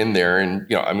we were in there, and,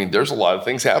 there's a lot of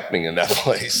things happening in that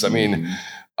place.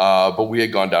 But we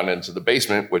had gone down into the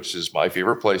basement, which is my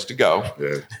favorite place to go.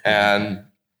 Yeah. And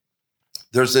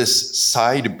there's this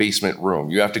side basement room.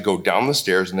 You have to go down the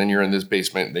stairs, and then you're in this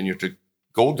basement, and then you have to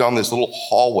go down this little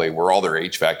hallway where all their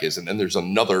HVAC is. And then there's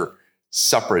another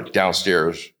separate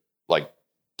downstairs,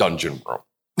 dungeon room.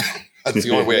 That's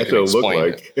the only way I can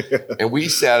explain it. And we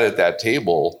sat at that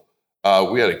table.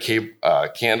 We had a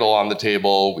candle on the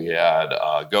table. We had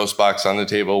a ghost box on the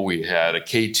table. We had a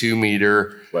K2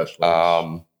 meter.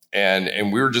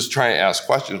 And we were just trying to ask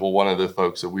questions. Well, one of the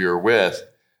folks that we were with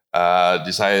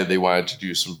decided they wanted to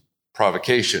do some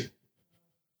provocation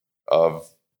of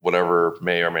whatever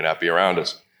may or may not be around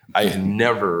us. I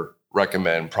never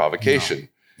recommend provocation.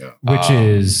 No. Which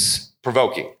is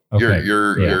provoking. Okay.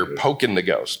 You're poking the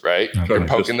ghost, right? Okay. You're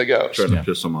poking the ghost. Trying to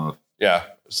piss them off. Yeah.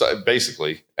 So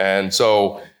basically. And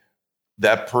so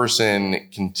that person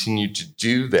continued to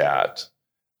do that.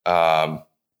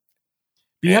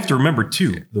 But you have to remember,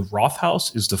 too, the Roth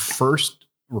House is the first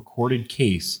recorded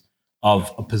case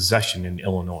of a possession in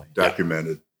Illinois.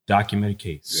 Documented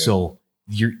Case. Yeah. So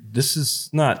this is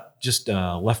not just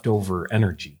leftover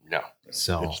energy. No.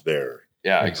 So It's there.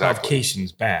 Yeah, the exactly.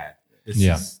 provocation's bad. This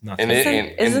Yeah. is not And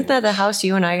the- Isn't that the house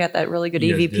you and I got that really good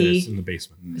Yeah, EVP? it's in the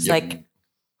basement. It's Yep. like,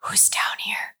 who's down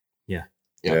here?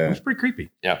 It Yeah. was pretty creepy.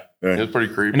 Yeah, it was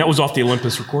pretty creepy. And that was off the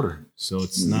Olympus recorder. So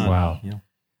it's not. Wow.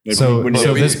 Yeah. So, When you-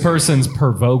 so this person's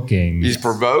provoking. He's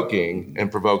provoking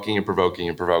and provoking and provoking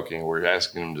and provoking. We're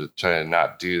asking him to try to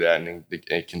not do that, and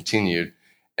it continued.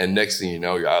 And next thing you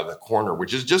know, you're out of the corner,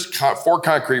 which is just 4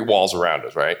 concrete walls around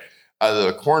us, right? Out of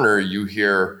the corner, you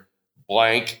hear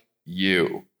blank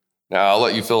you. Now I'll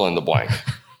let you fill in the blank.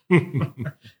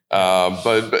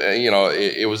 But you know,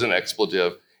 it was an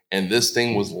expletive, and this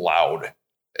thing was loud.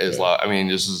 As loud. I mean,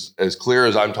 this is as clear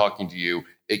as I'm talking to you.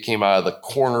 It came out of the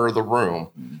corner of the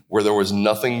room where there was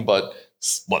nothing but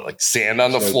like sand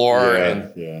on the floor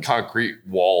and concrete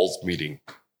walls meeting,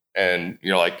 and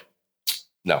you're like,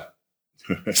 no,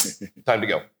 time to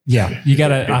go. Yeah, you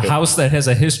got a house that has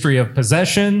a history of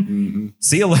possession. Mm-hmm.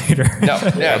 See you later. No,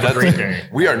 yeah, Have a great day.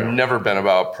 we are never been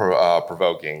about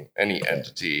provoking any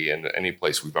entity in any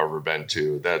place we've ever been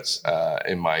to. That's,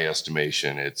 in my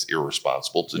estimation, it's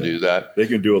irresponsible to do that. They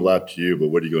can do a lot to you, but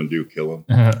what are you going to do? Kill them?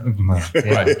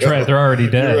 Yeah, they're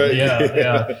already dead. Right.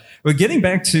 Yeah. But getting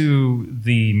back to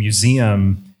the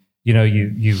museum, you know,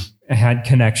 you had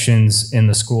connections in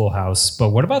the schoolhouse, but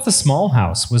what about the small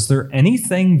house? Was there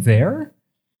anything there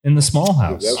in the small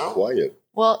house? That was quiet.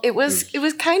 Well, it was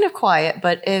kind of quiet,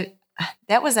 but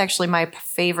that was actually my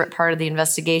favorite part of the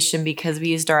investigation because we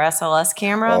used our SLS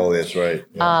camera. Oh, that's right.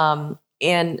 Yeah.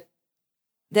 And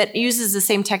that uses the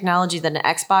same technology that an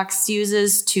Xbox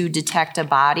uses to detect a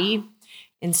body.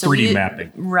 And so 3D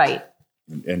mapping. Right.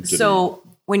 Entity. So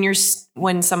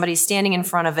when somebody's standing in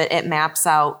front of it, it maps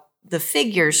out the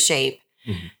figure's shape.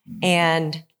 Mm-hmm.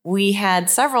 And we had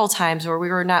several times where we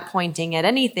were not pointing at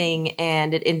anything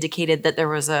and it indicated that there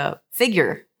was a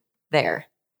figure there.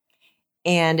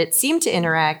 And it seemed to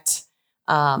interact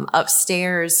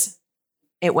upstairs.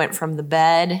 It went from the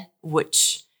bed,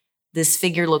 which this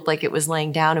figure looked like it was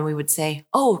laying down, and we would say,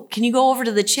 "Oh, can you go over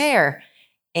to the chair?"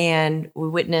 And we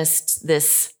witnessed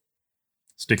this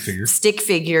stick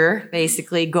figure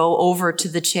basically go over to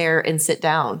the chair and sit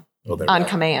down on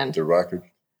command. The rocket.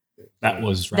 That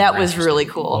was really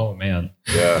cool. Oh man.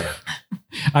 Yeah.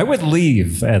 I would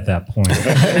leave at that point.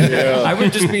 Yeah. I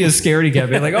would just be a scaredy cat,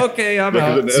 be like, okay, I'm Look at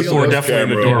out. the See you We're later.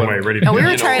 definitely in the doorway, ready to No, we go.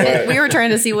 were trying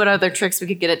to see what other tricks we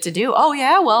could get it to do. Oh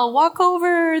yeah, well, walk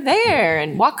over there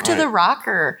and walk to the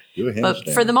rocker. Do a But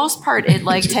handstand. for the most part, it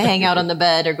liked to hang out on the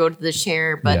bed or go to the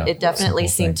chair. But Yeah, it definitely simple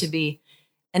seemed things. to be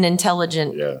an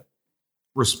intelligent Yeah.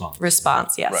 response.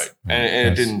 Yes. Right. And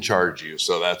it didn't charge you,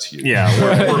 so that's huge. Yeah.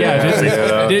 we're-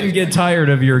 Yeah, didn't get tired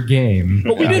of your game.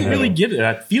 But we didn't really get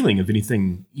that feeling of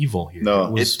anything evil here. No.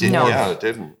 It was It didn't. more Yeah, it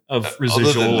didn't. of Other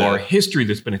residual than or that- history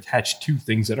that's been attached to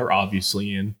things that are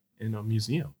obviously in a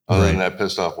museum. Other than Right. that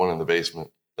pissed off one in the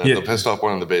basement. Yeah. The pissed off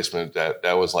one in the basement that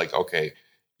was like, okay,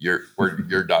 you're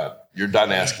done. You're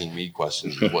done asking me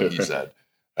questions, is what he said.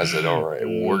 I said, all right,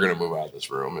 well, we're gonna move out of this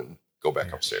room and go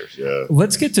back upstairs. Yeah.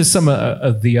 Let's get to some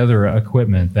of the other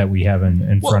equipment that we have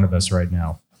in front of us right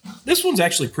now. This one's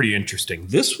actually pretty interesting.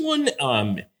 This one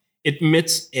it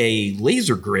emits a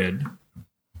laser grid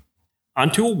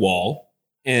onto a wall,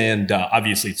 and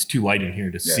obviously it's too light in here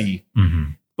to see.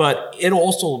 Mm-hmm. But it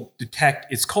also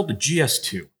it's called the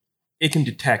GS2. It can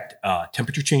detect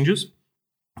temperature changes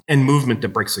and movement that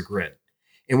breaks the grid.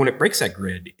 And when it breaks that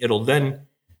grid, it'll then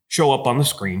show up on the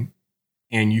screen,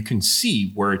 and you can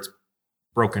see where it's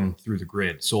broken through the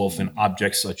grid. So if an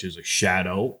object such as a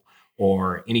shadow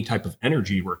or any type of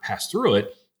energy were to pass through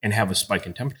it and have a spike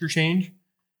in temperature change,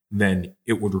 then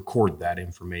it would record that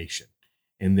information.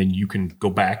 And then you can go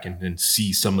back and then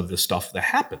see some of the stuff that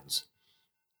happens.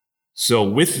 So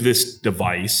with this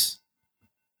device,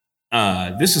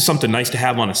 this is something nice to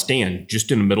have on a stand just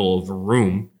in the middle of a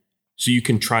room, so you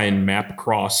can try and map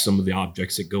across some of the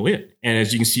objects that go in. And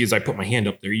as you can see, as I put my hand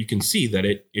up there, you can see that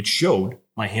it showed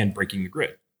my hand breaking the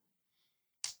grid.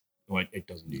 Well, it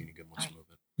doesn't do any good once you move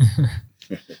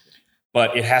it.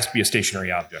 But it has to be a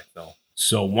stationary object, though.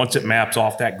 So once it maps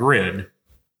off that grid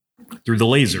through the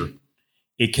laser,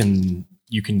 you can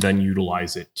then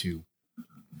utilize it to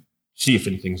see if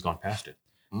anything's gone past it.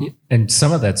 And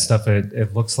some of that stuff,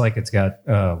 it looks like it's got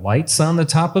lights on the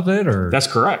top of it, or That's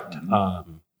correct.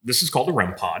 This is called a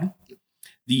REM pod.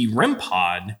 The REM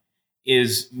pod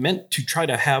is meant to try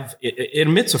to have, it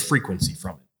emits a frequency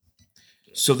from it.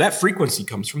 So that frequency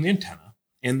comes from the antenna.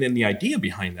 And then the idea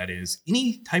behind that is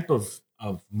any type of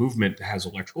of movement that has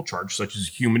electrical charge, such as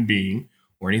a human being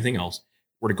or anything else,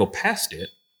 were to go past it,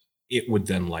 it would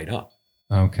then light up.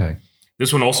 Okay.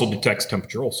 This one also detects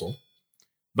temperature also.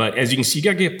 But as you can see, you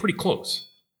got to get pretty close.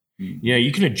 Yeah,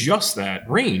 you can adjust that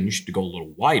range to go a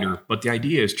little wider, but the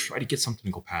idea is try to get something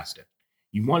to go past it.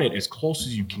 You want it as close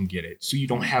as you can get it so you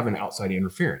don't have an outside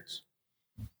interference.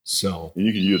 So And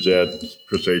you can use that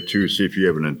per se too, see if you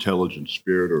have an intelligent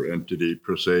spirit or entity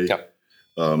per se. Yep.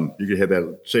 You can have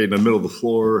that, say, in the middle of the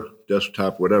floor,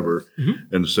 desktop, whatever,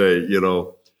 and say,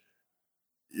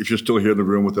 if you're still here in the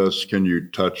room with us, can you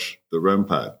touch the REM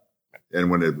pod? And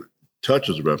when it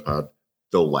touches the REM pod,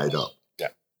 they'll light up. Yeah.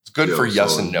 It's good for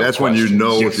yes and no. That's when you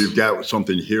know Yes. if you've got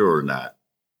something here or not,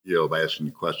 by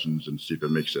asking questions and see if it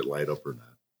makes it light up or not.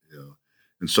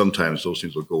 And sometimes those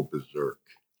things will go berserk.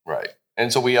 Right.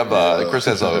 And so we have, Chris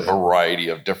has a variety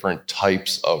of different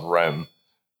types of REM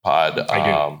pod.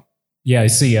 I do. Yeah, I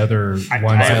see other ones I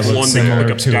that have look one that similar can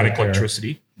pick up to static it there.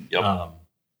 electricity. Yep.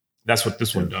 That's what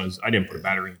this one does. I didn't put a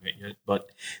battery in it yet, but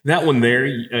that one there,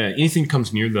 anything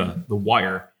comes near the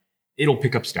wire, it'll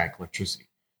pick up static electricity.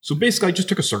 So basically, I just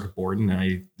took a circuit board and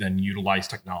I then utilized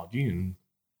technology and.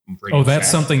 Oh, that's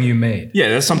something you made. Yeah,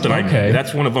 that's something I Okay. made.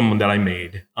 That's one of them that I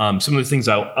made. Some of the things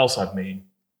else I've made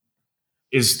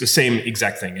is the same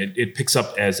exact thing. It picks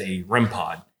up as a REM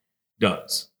pod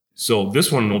does. So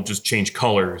this one will just change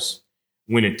colors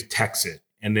when it detects it.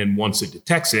 And then once it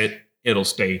detects it, it'll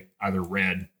stay either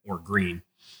red or green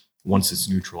once it's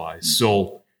neutralized.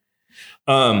 So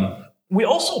we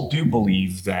also do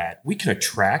believe that we can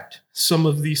attract some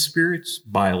of these spirits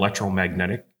by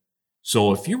electromagnetic.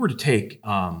 So if you were to take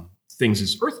things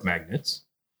as earth magnets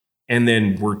and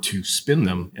then were to spin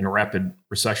them in a rapid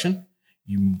recession,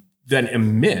 you then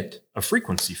emit a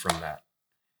frequency from that.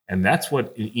 And that's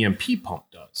what an EMP pump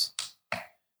does.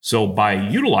 So by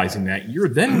utilizing that, you're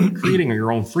then creating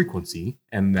your own frequency,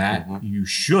 and that you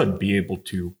should be able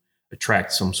to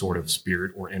attract some sort of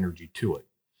spirit or energy to it.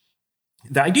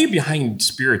 The idea behind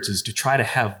spirits is to try to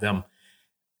have them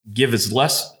give as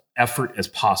less effort as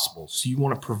possible. So you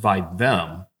want to provide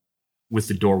them with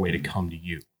the doorway to come to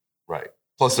you. Right.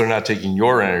 Plus, they're not taking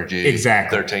your energy.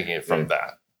 Exactly. They're taking it from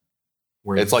that.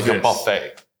 Where It's like a this-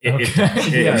 buffet. Yeah.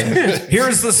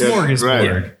 Here's the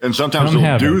smorgasbord. Right. And sometimes Come they'll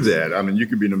have do it. that. I mean, you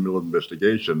could be in the middle of an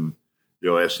investigation,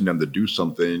 asking them to do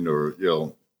something or,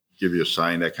 give you a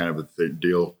sign, that kind of a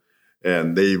deal.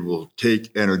 And they will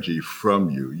take energy from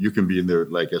you. You can be in there,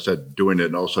 like I said, doing it,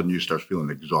 and all of a sudden you start feeling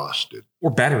exhausted. Or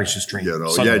batteries just drain. And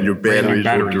Suddenly, your batteries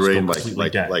will go drain completely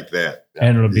like dead. that.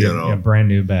 And it'll be You a know. brand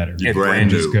new battery. It's brand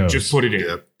brand new. new. Goes. Just put it in.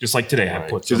 Yep. Just like today, I Right.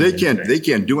 put So some they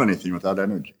can't do anything without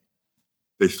energy.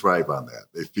 They thrive on that.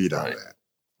 They feed on Right. that.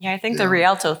 Yeah, I think the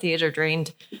Rialto Theater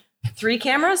drained 3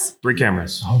 cameras. 3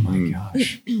 cameras. Oh my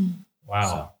gosh.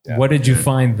 Wow. Yeah. What did you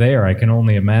find there? I can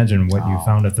only imagine what you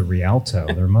found at the Rialto.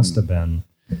 There must have been.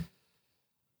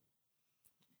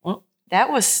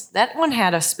 That one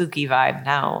had a spooky vibe.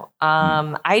 Now,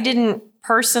 I didn't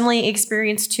personally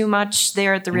experience too much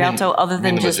there at the Rialto, other You mean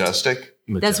than the just. Majestic?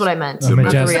 That's what I meant. The Not the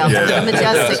Majestic. Rialto. Yeah. The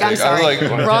Majestic. I'm I was sorry. like,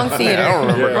 Wrong theater. I don't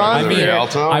remember Wrong the theater.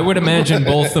 Rialto. I would imagine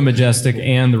both the Majestic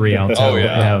and the Rialto Oh,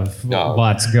 yeah. have No.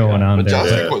 lots going on there.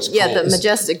 Majestic but- was cool. Yeah, the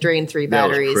Majestic drained 3 That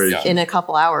was batteries crazy. in a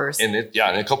couple hours. in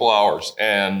a couple hours,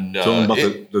 and Tell them about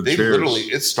the they chairs. literally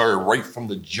it started right from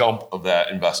the jump of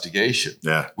that investigation.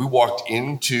 Yeah. We walked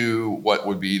into what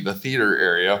would be the theater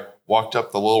area, walked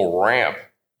up the little ramp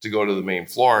to go to the main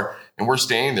floor, and we're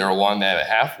standing there along that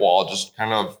half wall, just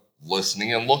kind of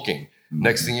listening and looking.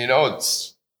 Next thing you know,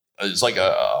 it's like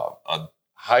a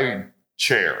high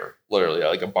chair, literally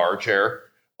like a bar chair,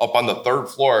 up on the 3rd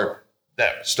floor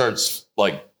that starts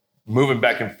like moving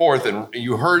back and forth, and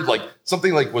you heard like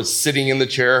something like was sitting in the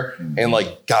chair and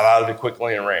like got out of it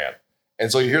quickly and ran.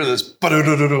 And so you hear this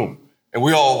ba-da-da-da-doom, and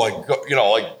we all like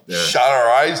shot our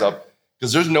eyes up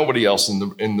because there's nobody else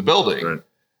in the building. Right.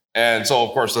 And so,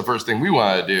 of course, the first thing we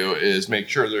want to do is make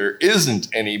sure there isn't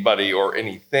anybody or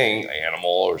anything, animal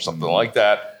or something like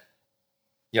that.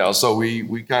 So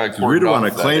we kind of We don't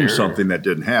want to claim something that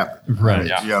didn't happen. Right.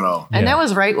 Yeah. And Yeah. that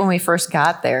was right when we first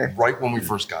got there. right when we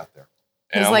first got there.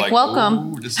 He's I'm like,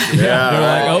 "Welcome." "Ooh, this is Yeah. They're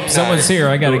like, oh, someone's here.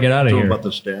 I got to get out of Tell them here. about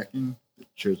the stacking.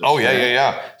 Chairs that Oh stack.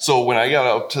 yeah. So when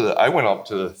I went up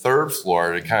to the 3rd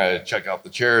floor to kind of check out the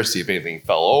chairs, see if anything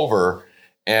fell over.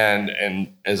 And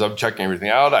as I'm checking everything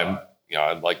out, I'm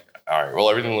like, all right, well,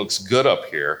 everything looks good up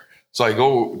here. So I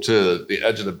go to the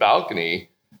edge of the balcony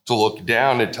to look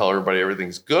down and tell everybody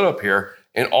everything's good up here.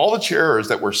 And all the chairs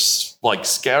that were like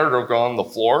scattered on the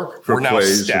floor For were now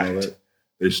plays and all stacked. that.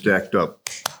 They stacked up.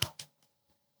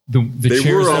 The They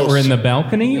chairs were that all- were in the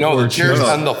balcony? No, or the chairs No,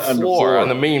 on the floor, on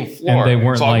the main floor. And they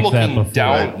weren't so I'm like that looking before.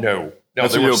 down. No,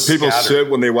 That's they what, were people scattered. sit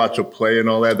when they watch a play and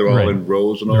all that. They're all Right. in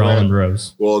rows and all They're all that. in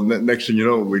rows. Well, next thing you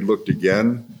know, we looked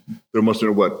again. There must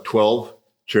have been, 12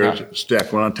 chairs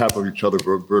stacked one on top of each other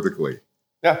vertically.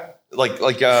 Yeah, like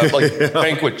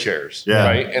banquet chairs, Yeah.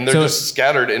 right? And they're So- just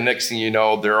scattered. And next thing you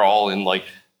know, they're all in like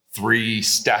 3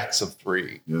 stacks of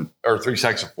 3 Yeah. or 3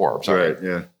 stacks of 4. I'm sorry. Right,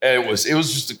 yeah. And it was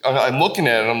just. I'm looking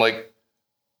at it. and I'm like,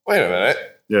 wait a minute.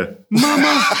 Yeah.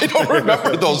 I don't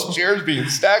remember those chairs being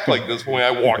stacked like this when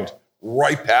I walked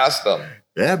right past them.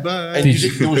 Yeah, bye. And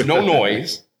there was no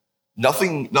noise.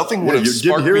 Nothing would have you didn't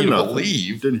sparked hear me to nothing.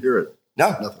 believe. Didn't hear it.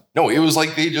 No, it was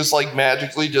like they just like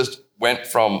magically just went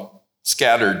from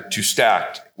scattered to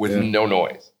stacked with Yeah. no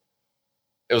noise.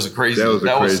 It was a crazy. That was the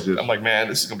craziest. I'm like, man,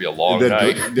 this is gonna be a long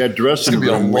night. That dressing It's gonna be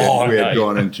a room long we had night.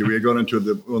 gone into. We had gone into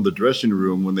the dressing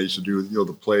room when they used to do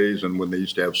the plays and when they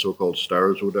used to have so-called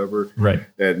stars or whatever. Right.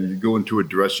 And you go into a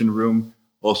dressing room,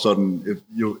 all of a sudden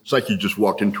it's like you just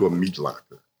walked into a meat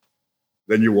locker.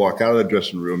 Then you walk out of the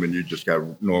dressing room and you just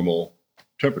got normal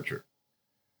temperature.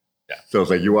 Yeah. So it's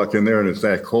like you walk in there and it's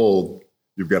that cold,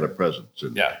 you've got a presence.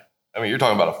 And Yeah, I mean, you're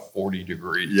talking about a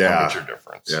 40-degree Yeah. temperature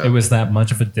difference. Yeah. It was that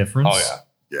much of a difference? Oh yeah.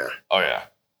 Yeah. Oh yeah.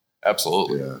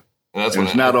 Absolutely. Yeah. And that's And when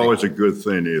it's not I think- always a good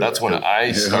thing either. That's when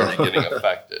I started getting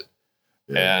affected.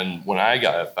 Yeah. And when I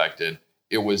got affected,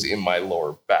 it was in my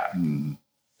lower back. Mm.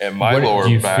 And my What, lower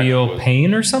do you back feel was,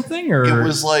 pain or something? Or it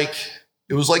was like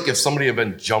if somebody had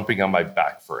been jumping on my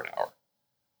back for an hour.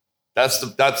 That's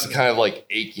the kind of like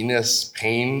achiness,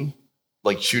 pain,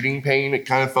 like shooting pain, it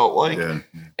kind of felt like. Yeah.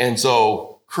 And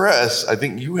so, Chris, I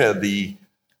think you had the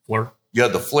Fleur.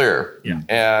 flare. Yeah.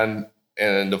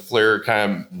 And the flare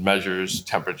kind of measures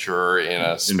temperature in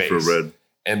a space. Infrared.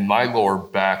 And my lower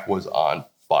back was on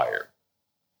fire.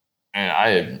 And I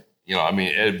had,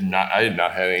 I had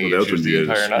not had any So that was issues when the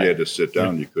entire night. you had to sit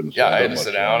down. You couldn't. Yeah, stand I up had to much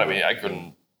sit down. I longer.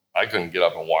 mean, I couldn't get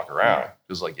up and walk around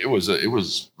because like it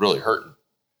was really hurting.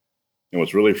 And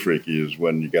what's really freaky is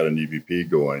when you got an EVP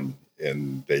going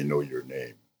and they know your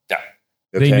name. Yeah.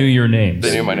 That's they knew your names.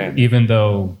 They knew my name. Even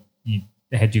though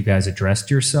had you guys addressed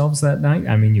yourselves that night?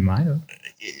 I mean, you might have.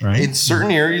 Right. In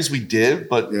certain areas we did,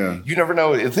 but Yeah. you never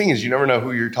know. The thing is, you never know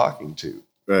who you're talking to,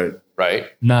 Right. right?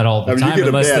 Not all the I mean, you time, get a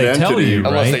unless bad they tell entity. you,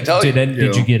 Unless right? they tell you, Did you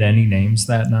you know. get any names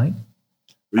that night?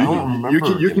 I don't remember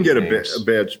You can get getting names. a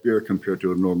bad spirit compared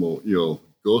to a normal,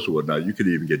 ghost or whatnot. You could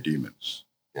even get demons.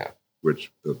 Yeah.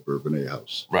 Which the Bourbonnais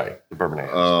house. Right, the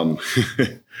Bourbonnais. Um,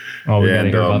 Oh, we got to And,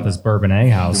 hear about this Bourbonnais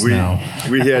house now.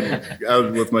 I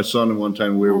was with my son, and one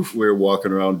time we were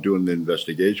walking around doing the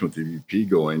investigation with the VP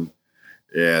going,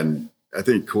 and I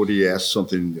think Cody asked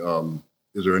something.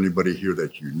 Is there anybody here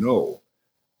that you know?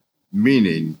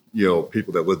 Meaning,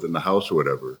 people that lived in the house or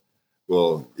whatever.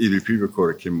 Well, EVP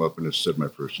recorder came up and it said my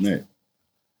first name.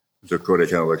 So Cody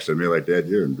kind of looks at me like, Dad,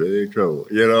 you're in big trouble,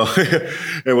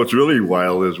 And what's really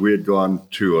wild is we had gone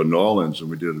to New Orleans and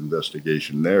we did an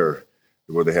investigation there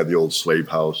where they had the old slave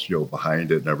house,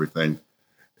 behind it and everything.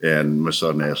 And my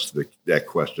son asked that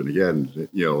question again,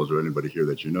 is there anybody here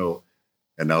that you know?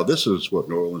 And now this is New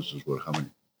Orleans is how many?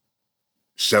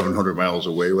 700 miles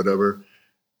away, whatever.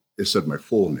 It said my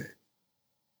full name.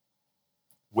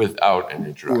 Without an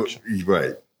introduction.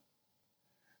 Right.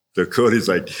 So Cody's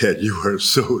like, Dad, you are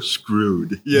so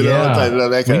screwed. Yeah.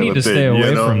 That kind We of need a to thing, stay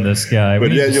away from this guy. We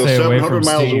But need yeah, to you're stay away 700 from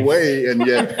miles Steve. away, and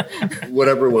yet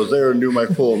whatever was there knew my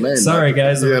full name. Sorry,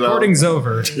 guys, the recording's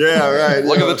over. Yeah, right.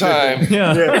 Look at the time.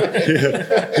 Yeah.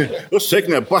 Yeah. What's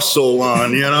taking that bus so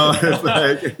long, It's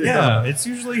like, Yeah, it's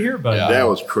usually here, buddy. Yeah. That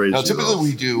was crazy. Now, typically though.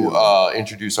 we do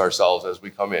introduce ourselves as we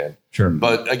come in, Sure.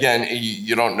 but again,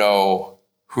 you don't know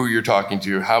who you're talking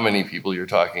to, how many people you're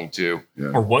talking to,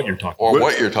 Or what you're talking or about.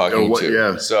 what you're talking what- to.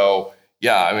 yeah. So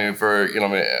yeah, I mean,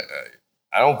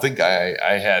 I don't think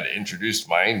I had introduced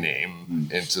my name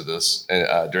into this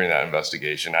during that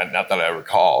investigation. Not that I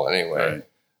recall, anyway. Right.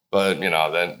 But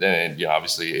then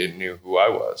obviously it knew who I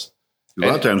was. A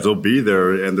lot of times they'll be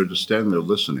there and they're just standing there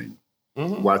listening,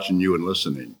 Mhm. watching you and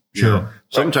listening. Sure.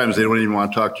 Sometimes they don't even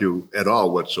want to talk to you at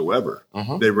all whatsoever.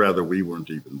 Mhm. They'd rather we weren't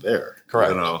even there.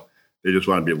 Correct. They just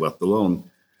want to be left alone.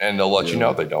 And they'll let you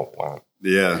know they don't want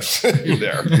Yeah. you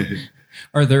there.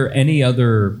 Are there any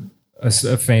other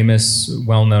famous,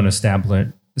 well-known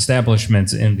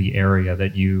establishments in the area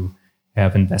that you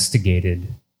have investigated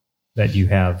that you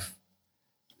have,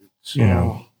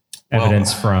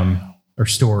 evidence from or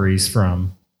stories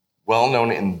from? Well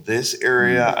known in this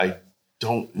area. I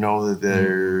don't know that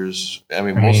there's. I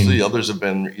mean, I most of mean- the others have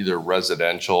been either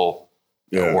residential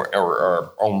Yeah. or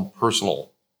our own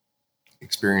personal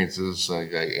experiences.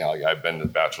 I've been to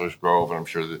Bachelor's Grove, and I'm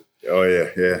sure that Oh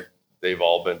yeah. they've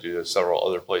all been to several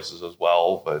other places as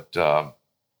well. But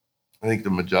I think the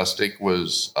Majestic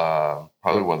was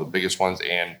probably one of the biggest ones,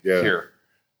 and here.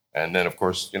 And then, of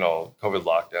course, COVID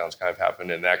lockdowns kind of happened,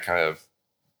 and that kind of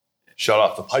shut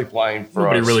off the pipeline for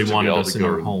Nobody us. really to wanted be able us to in go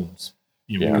our to- homes,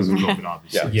 because of COVID,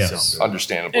 obviously. Yes. So.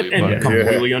 Understandably, And but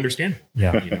completely understandable.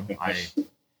 Yeah.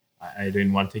 I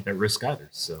didn't want to take that risk either.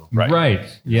 So Right.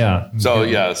 Yeah. so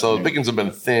the pickings have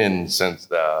been thin since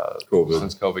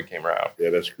COVID came around.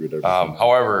 Yeah, that's screwed everything.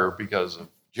 However, because of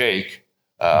Jake,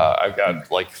 I've got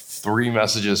like 3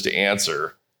 messages to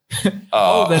answer.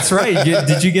 Oh, that's right.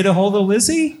 Did you get a hold of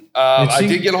Lizzie? I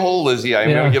did get a hold of Lizzie. I'm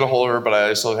Yeah. going to get a hold of her, but I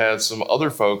also had some other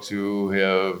folks who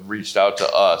have reached out to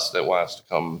us that want us to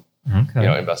come,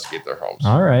 Okay. investigate their homes.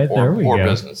 All right. There we or go.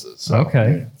 businesses. So,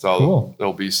 Okay. So Cool.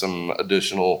 there'll be some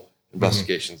additional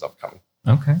investigations upcoming.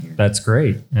 Okay. That's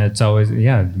great. It's always,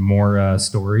 more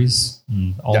stories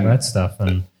and all that stuff.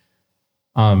 And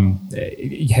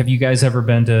have you guys ever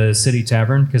been to City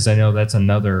Tavern? Because I know that's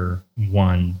another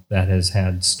one that has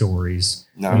had stories.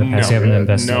 No. In the past. You haven't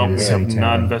investigated we City have Tavern.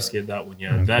 not investigated that one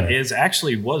yet. Okay.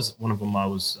 That was one of them. I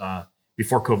was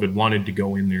before COVID wanted to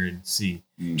go in there and see,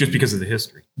 just because of the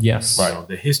history. Yes. So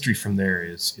the history from there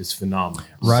is phenomenal.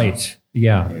 Right. So,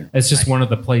 Yeah. It's just one of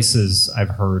the places I've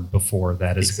heard before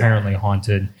that is apparently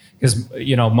haunted because,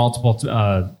 multiple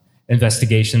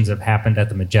investigations have happened at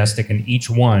the Majestic, and each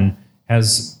one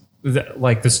has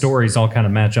the stories all kind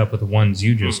of match up with the ones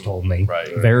you just told me. Right.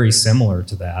 Very similar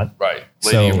to that. Right.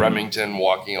 Lady So- Remington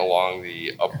walking along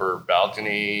the upper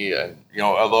balcony. And,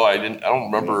 although I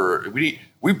don't remember,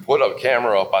 we put a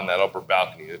camera up on that upper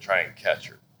balcony to try and catch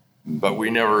her, but we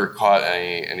never caught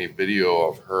any video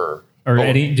of her. Or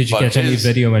But- did you but catch any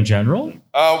video in general?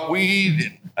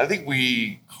 I think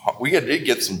we did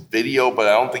get some video, but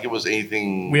I don't think it was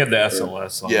anything. we had the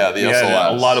SLS. On. Yeah, the We had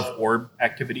SLS. a lot of orb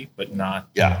activity, but not.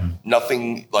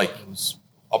 Nothing like It was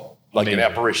an amazing.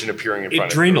 apparition appearing in It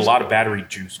front drained a of lot of battery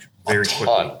juice very quickly.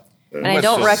 ton. And I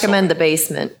don't recommend the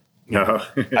basement. No.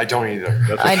 I don't either.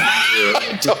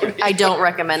 I don't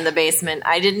recommend the basement.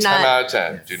 I did 10 not out of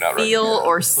 10. Do not feel recommend.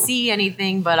 or see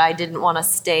anything, but I didn't want to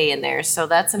stay in there. So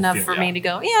that's enough for me to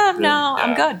go,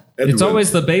 I'm good. It's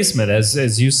always the basement,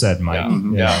 as you said, Mike.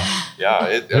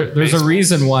 Yeah. There's a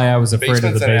reason why I was afraid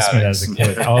of the Basements and basement as a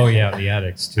kid. Oh, yeah, the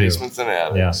attics, too. Basements and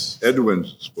attics.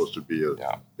 Edwin's supposed to be a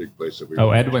big place that we Oh,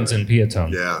 went. Edwin's in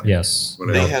Piatone. Yeah. Yes.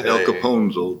 When They Al had Al a-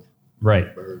 Capone's old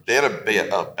Right. bird. They had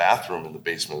a bathroom in the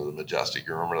basement of the Majestic.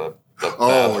 You remember the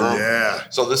Oh, bathroom? yeah.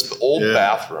 So this old Yeah.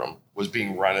 bathroom was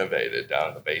being renovated down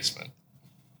in the basement.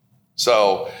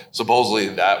 So supposedly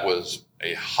that was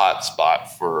a hot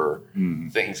spot for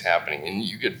things happening, and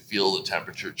you could feel the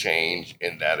temperature change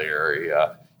in that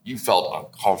area. You felt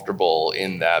uncomfortable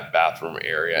in that bathroom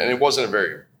area, and it wasn't a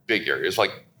very big area. It was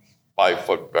like 5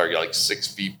 foot, or like 6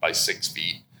 feet by 6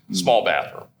 feet, small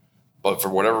bathroom. But for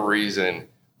whatever reason,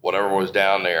 whatever was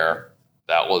down there,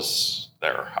 that was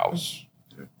their house.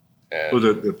 And Was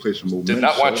it the place from Old did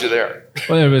not want you there.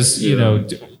 Well, it was,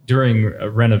 during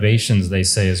renovations, they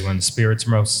say is when spirits are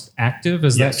most active.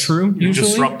 Is that true? You're Usually?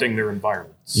 disrupting their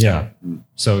environments. Yeah.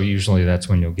 So usually that's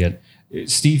when you'll get.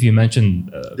 Steve, you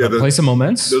mentioned Yeah, a place of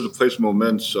moments. There's a place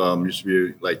Moments used to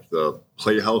be like the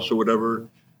Playhouse or whatever,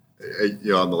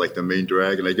 on the main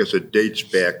drag, and I guess it dates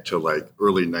back to like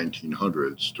early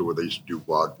 1900s to where they used to do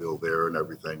vaudeville there and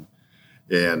everything.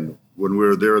 And when we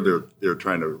were there, they're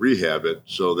trying to rehab it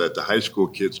so that the high school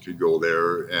kids could go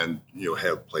there and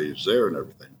have plays there and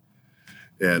everything.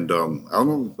 And I don't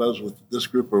know if that was with this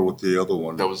group or with the other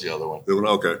one. That was the other one.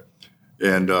 Okay.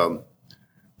 And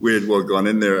we had gone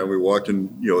in there and we walked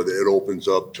in, it opens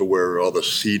up to where all the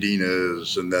seating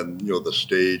is and then, the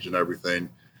stage and everything.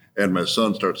 And my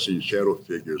son starts seeing shadow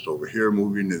figures over here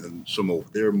moving and then some over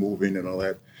there moving and all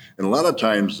that. And a lot of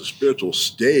times the spirits will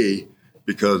stay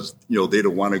because, they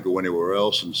don't want to go anywhere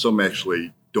else. And some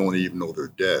actually don't even know they're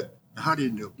dead. How do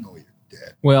you know you're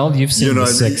dead? Well, you've seen The what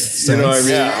I mean? Sixth Sense. You know what I mean?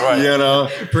 Yeah,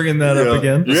 right. Bringing that up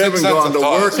again. You haven't Sixth gone Sense to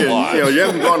of work thought in, is alive. you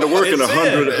haven't gone to work in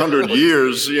It's 100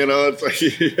 years, It's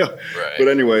like, Right. But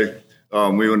anyway,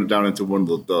 we went down into one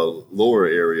of the lower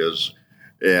areas,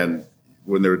 and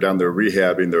when they were down there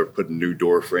rehabbing, they were putting new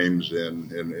door frames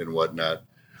in and whatnot.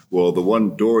 Well, the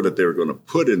one door that they were going to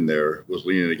put in there was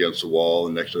leaning against the wall,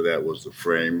 and next to that was the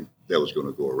frame that was going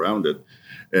to go around it.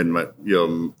 And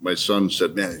my son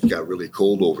said, "Man, it got really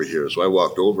cold over here." So I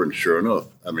walked over, and sure enough,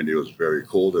 it was very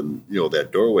cold in that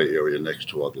doorway area next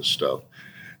to all this stuff.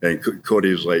 And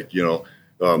Cody's like,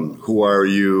 who are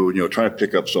you? Trying to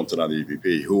pick up something on the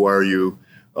EVP. Who are you?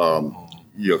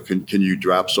 can you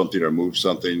drop something or move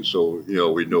something? So,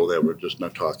 we know that we're just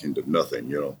not talking to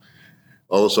nothing,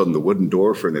 All of a sudden, the wooden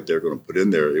door frame that they're going to put in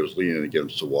there, it was leaning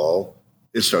against the wall.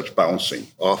 It starts bouncing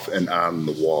off and on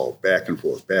the wall, back and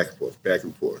forth, back and forth, back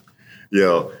and forth.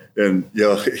 And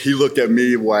he looked at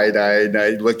me wide-eyed, and I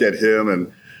looked at him,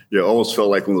 and almost felt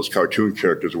like one of those cartoon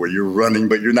characters where you're running,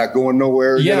 but you're not going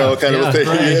nowhere, kind of a thing.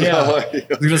 Right, I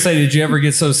was going to say, did you ever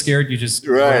get so scared you just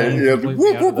right? There were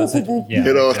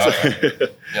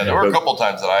a couple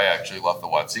times that I actually left the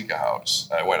Watsika house.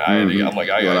 I'm like,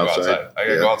 I gotta go outside. I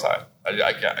gotta go outside.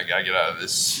 I gotta get out of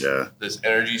this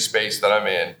energy space that I'm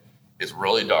in. It's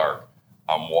really dark.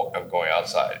 I'm going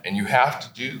outside, and you have to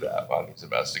do that on these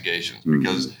investigations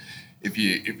because if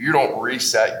you don't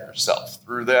reset yourself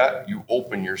through that, you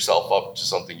open yourself up to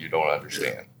something you don't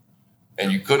understand,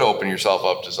 and you could open yourself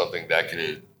up to something that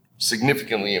could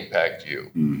significantly impact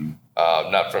you,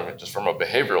 not from a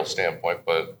behavioral standpoint,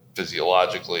 but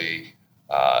physiologically.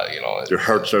 Your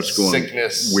heart starts going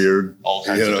sickness, weird, all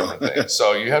kinds of different things.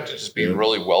 So you have to just be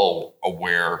really well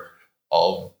aware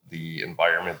of the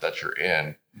environment that you're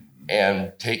in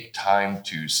and take time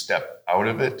to step out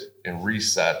of it and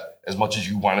reset as much as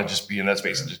you want to just be in that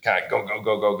space and just kind of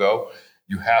go.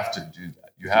 You have to do that.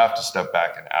 You have to step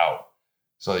back and out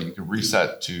so that you can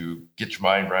reset to get your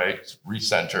mind right,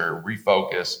 recenter,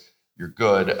 refocus. You're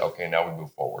good. Okay, now we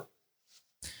move forward.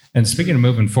 And speaking of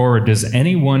moving forward, does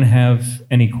anyone have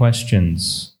any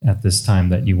questions at this time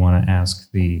that you want to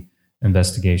ask the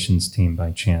investigations team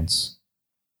by chance?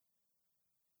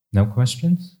 No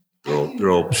questions? They're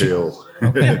all pale.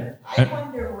 Okay. I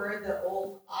wonder where the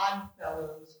old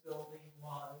Oddfellows building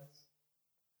was.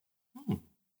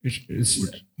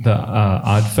 The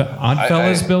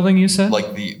Oddfellows building, you said?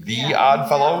 Like the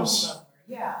Oddfellows?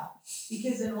 Yeah,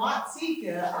 because in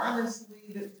Watsika,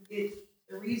 honestly,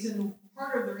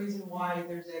 part of the reason why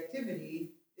there's activity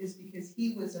is because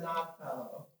he was an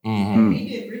Oddfellow. And he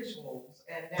did rituals,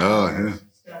 and now there's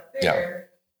stuff there.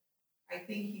 I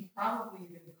think he probably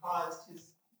even caused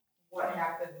what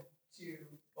happened to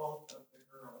both of the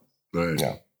girls. Right.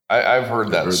 Yeah. I've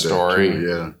heard that story. That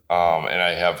too, and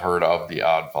I have heard of the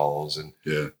Oddfellows and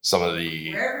some of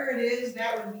the... Wherever it is,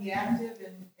 that would be active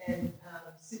in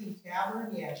City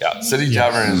Tavern. Yeah, City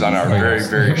Tavern is on our very,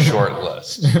 very short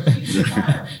list.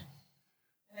 And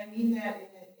I mean that in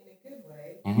a good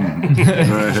way.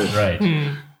 Right.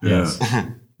 Yes,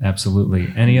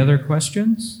 absolutely. Any other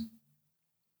questions?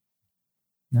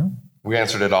 No? We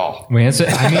answered it all. We answered.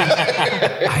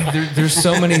 I mean, there's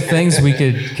so many things we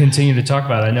could continue to talk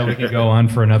about. I know we could go on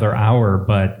for another hour,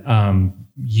 but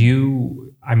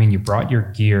you brought your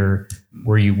gear.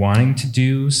 Were you wanting to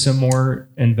do some more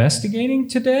investigating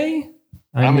today?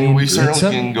 I mean, we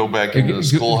certainly can go back into the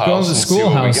schoolhouse. Go to the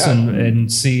schoolhouse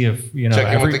and see if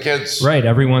check in with the kids. Right,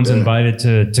 everyone's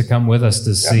invited to come with us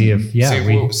to see if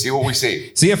see what we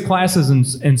see. See if class is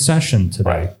in session today.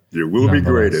 Right. You will be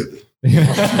graded.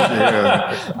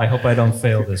 I hope I don't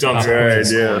fail this.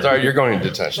 Sorry, you're going to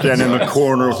detention. Stand in the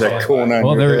corner with that cone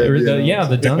on your head.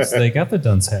 The dunce. They got the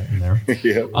dunce hat in there.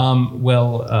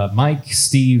 Mike,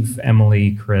 Steve,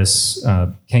 Emily, Chris,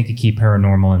 Kankakee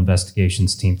Paranormal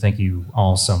Investigations team, thank you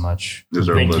all so much.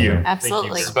 Thank you.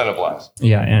 Absolutely. It's been a blast.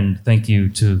 Yeah, and thank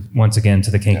you once again to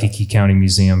the Kankakee County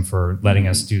Museum for letting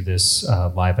us do this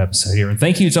live episode here. And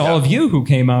thank you to all of you who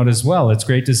came out as well. It's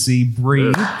great to see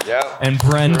Bree and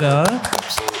Brenda.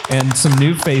 Absolutely. And some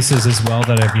new faces as well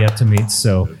that I've yet to meet.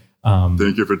 So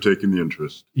thank you for taking the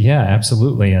interest. Yeah,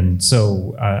 absolutely. And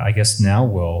so I guess now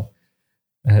we'll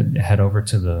head over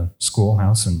to the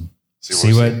schoolhouse and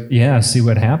see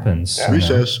what happens. Yeah.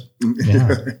 Recess.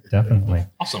 Yeah, definitely.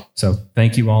 Awesome. So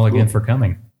thank you all again for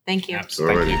coming. Thank you.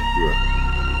 Absolutely. Thank you.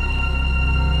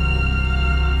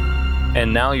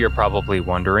 And now you're probably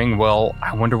wondering, well,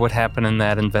 I wonder what happened in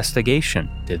that investigation.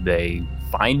 Did they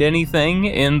find anything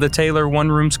in the Taylor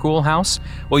one-room schoolhouse?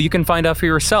 Well, you can find out for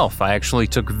yourself. I actually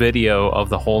took video of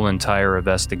the whole entire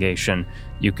investigation.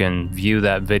 You can view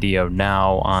that video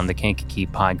now on the Kankakee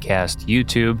Podcast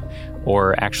YouTube,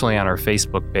 or actually on our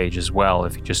Facebook page as well.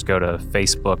 If you just go to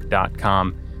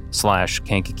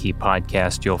facebook.com/Kankakee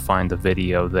Podcast, you'll find the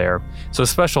video there. So a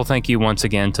special thank you once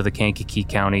again to the Kankakee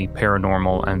County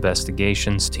Paranormal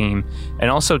Investigations team, and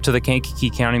also to the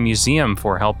Kankakee County Museum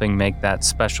for helping make that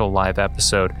special live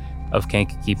episode of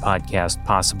Kankakee Podcast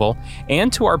possible,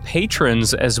 and to our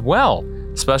patrons as well.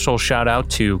 Special shout out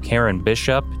to Karen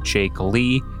Bishop, Jake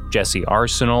Lee, Jesse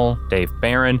Arsenal, Dave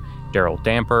Barron, Daryl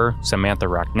Damper, Samantha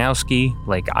Rocknowski,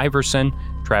 Lake Iverson,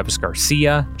 Travis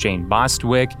Garcia, Jane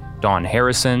Bostwick, Dawn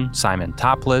Harrison, Simon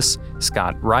Topless,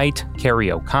 Scott Wright,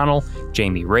 Carrie O'Connell,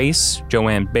 Jamie Race,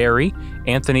 Joanne Barry,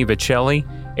 Anthony Vicelli,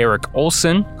 Eric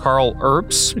Olson, Carl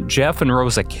Earps, Jeff and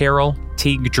Rosa Carroll,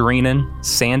 Teague Dreenan,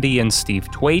 Sandy and Steve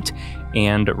Twait,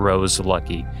 and Rose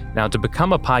Lucky. Now, to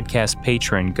become a podcast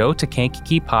patron, go to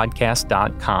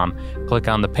KankakeePodcast.com, click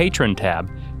on the Patron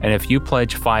tab, and if you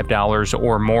pledge $5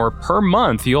 or more per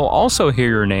month, you'll also hear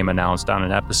your name announced on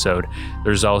an episode.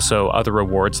 There's also other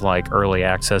rewards like early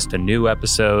access to new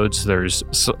episodes, there's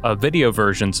video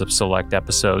versions of select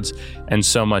episodes, and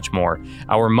so much more.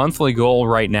 Our monthly goal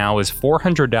right now is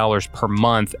 $400 per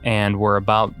month, and we're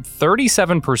about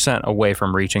 37% away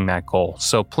from reaching that goal.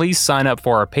 So please sign up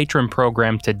for our patron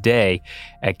program today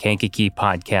at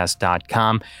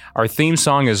KankakeePodcast.com. Our theme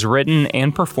song is written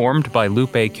and performed by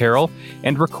Lupe Carroll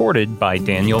and recorded by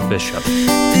Daniel Bishop.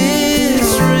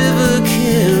 This river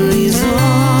carries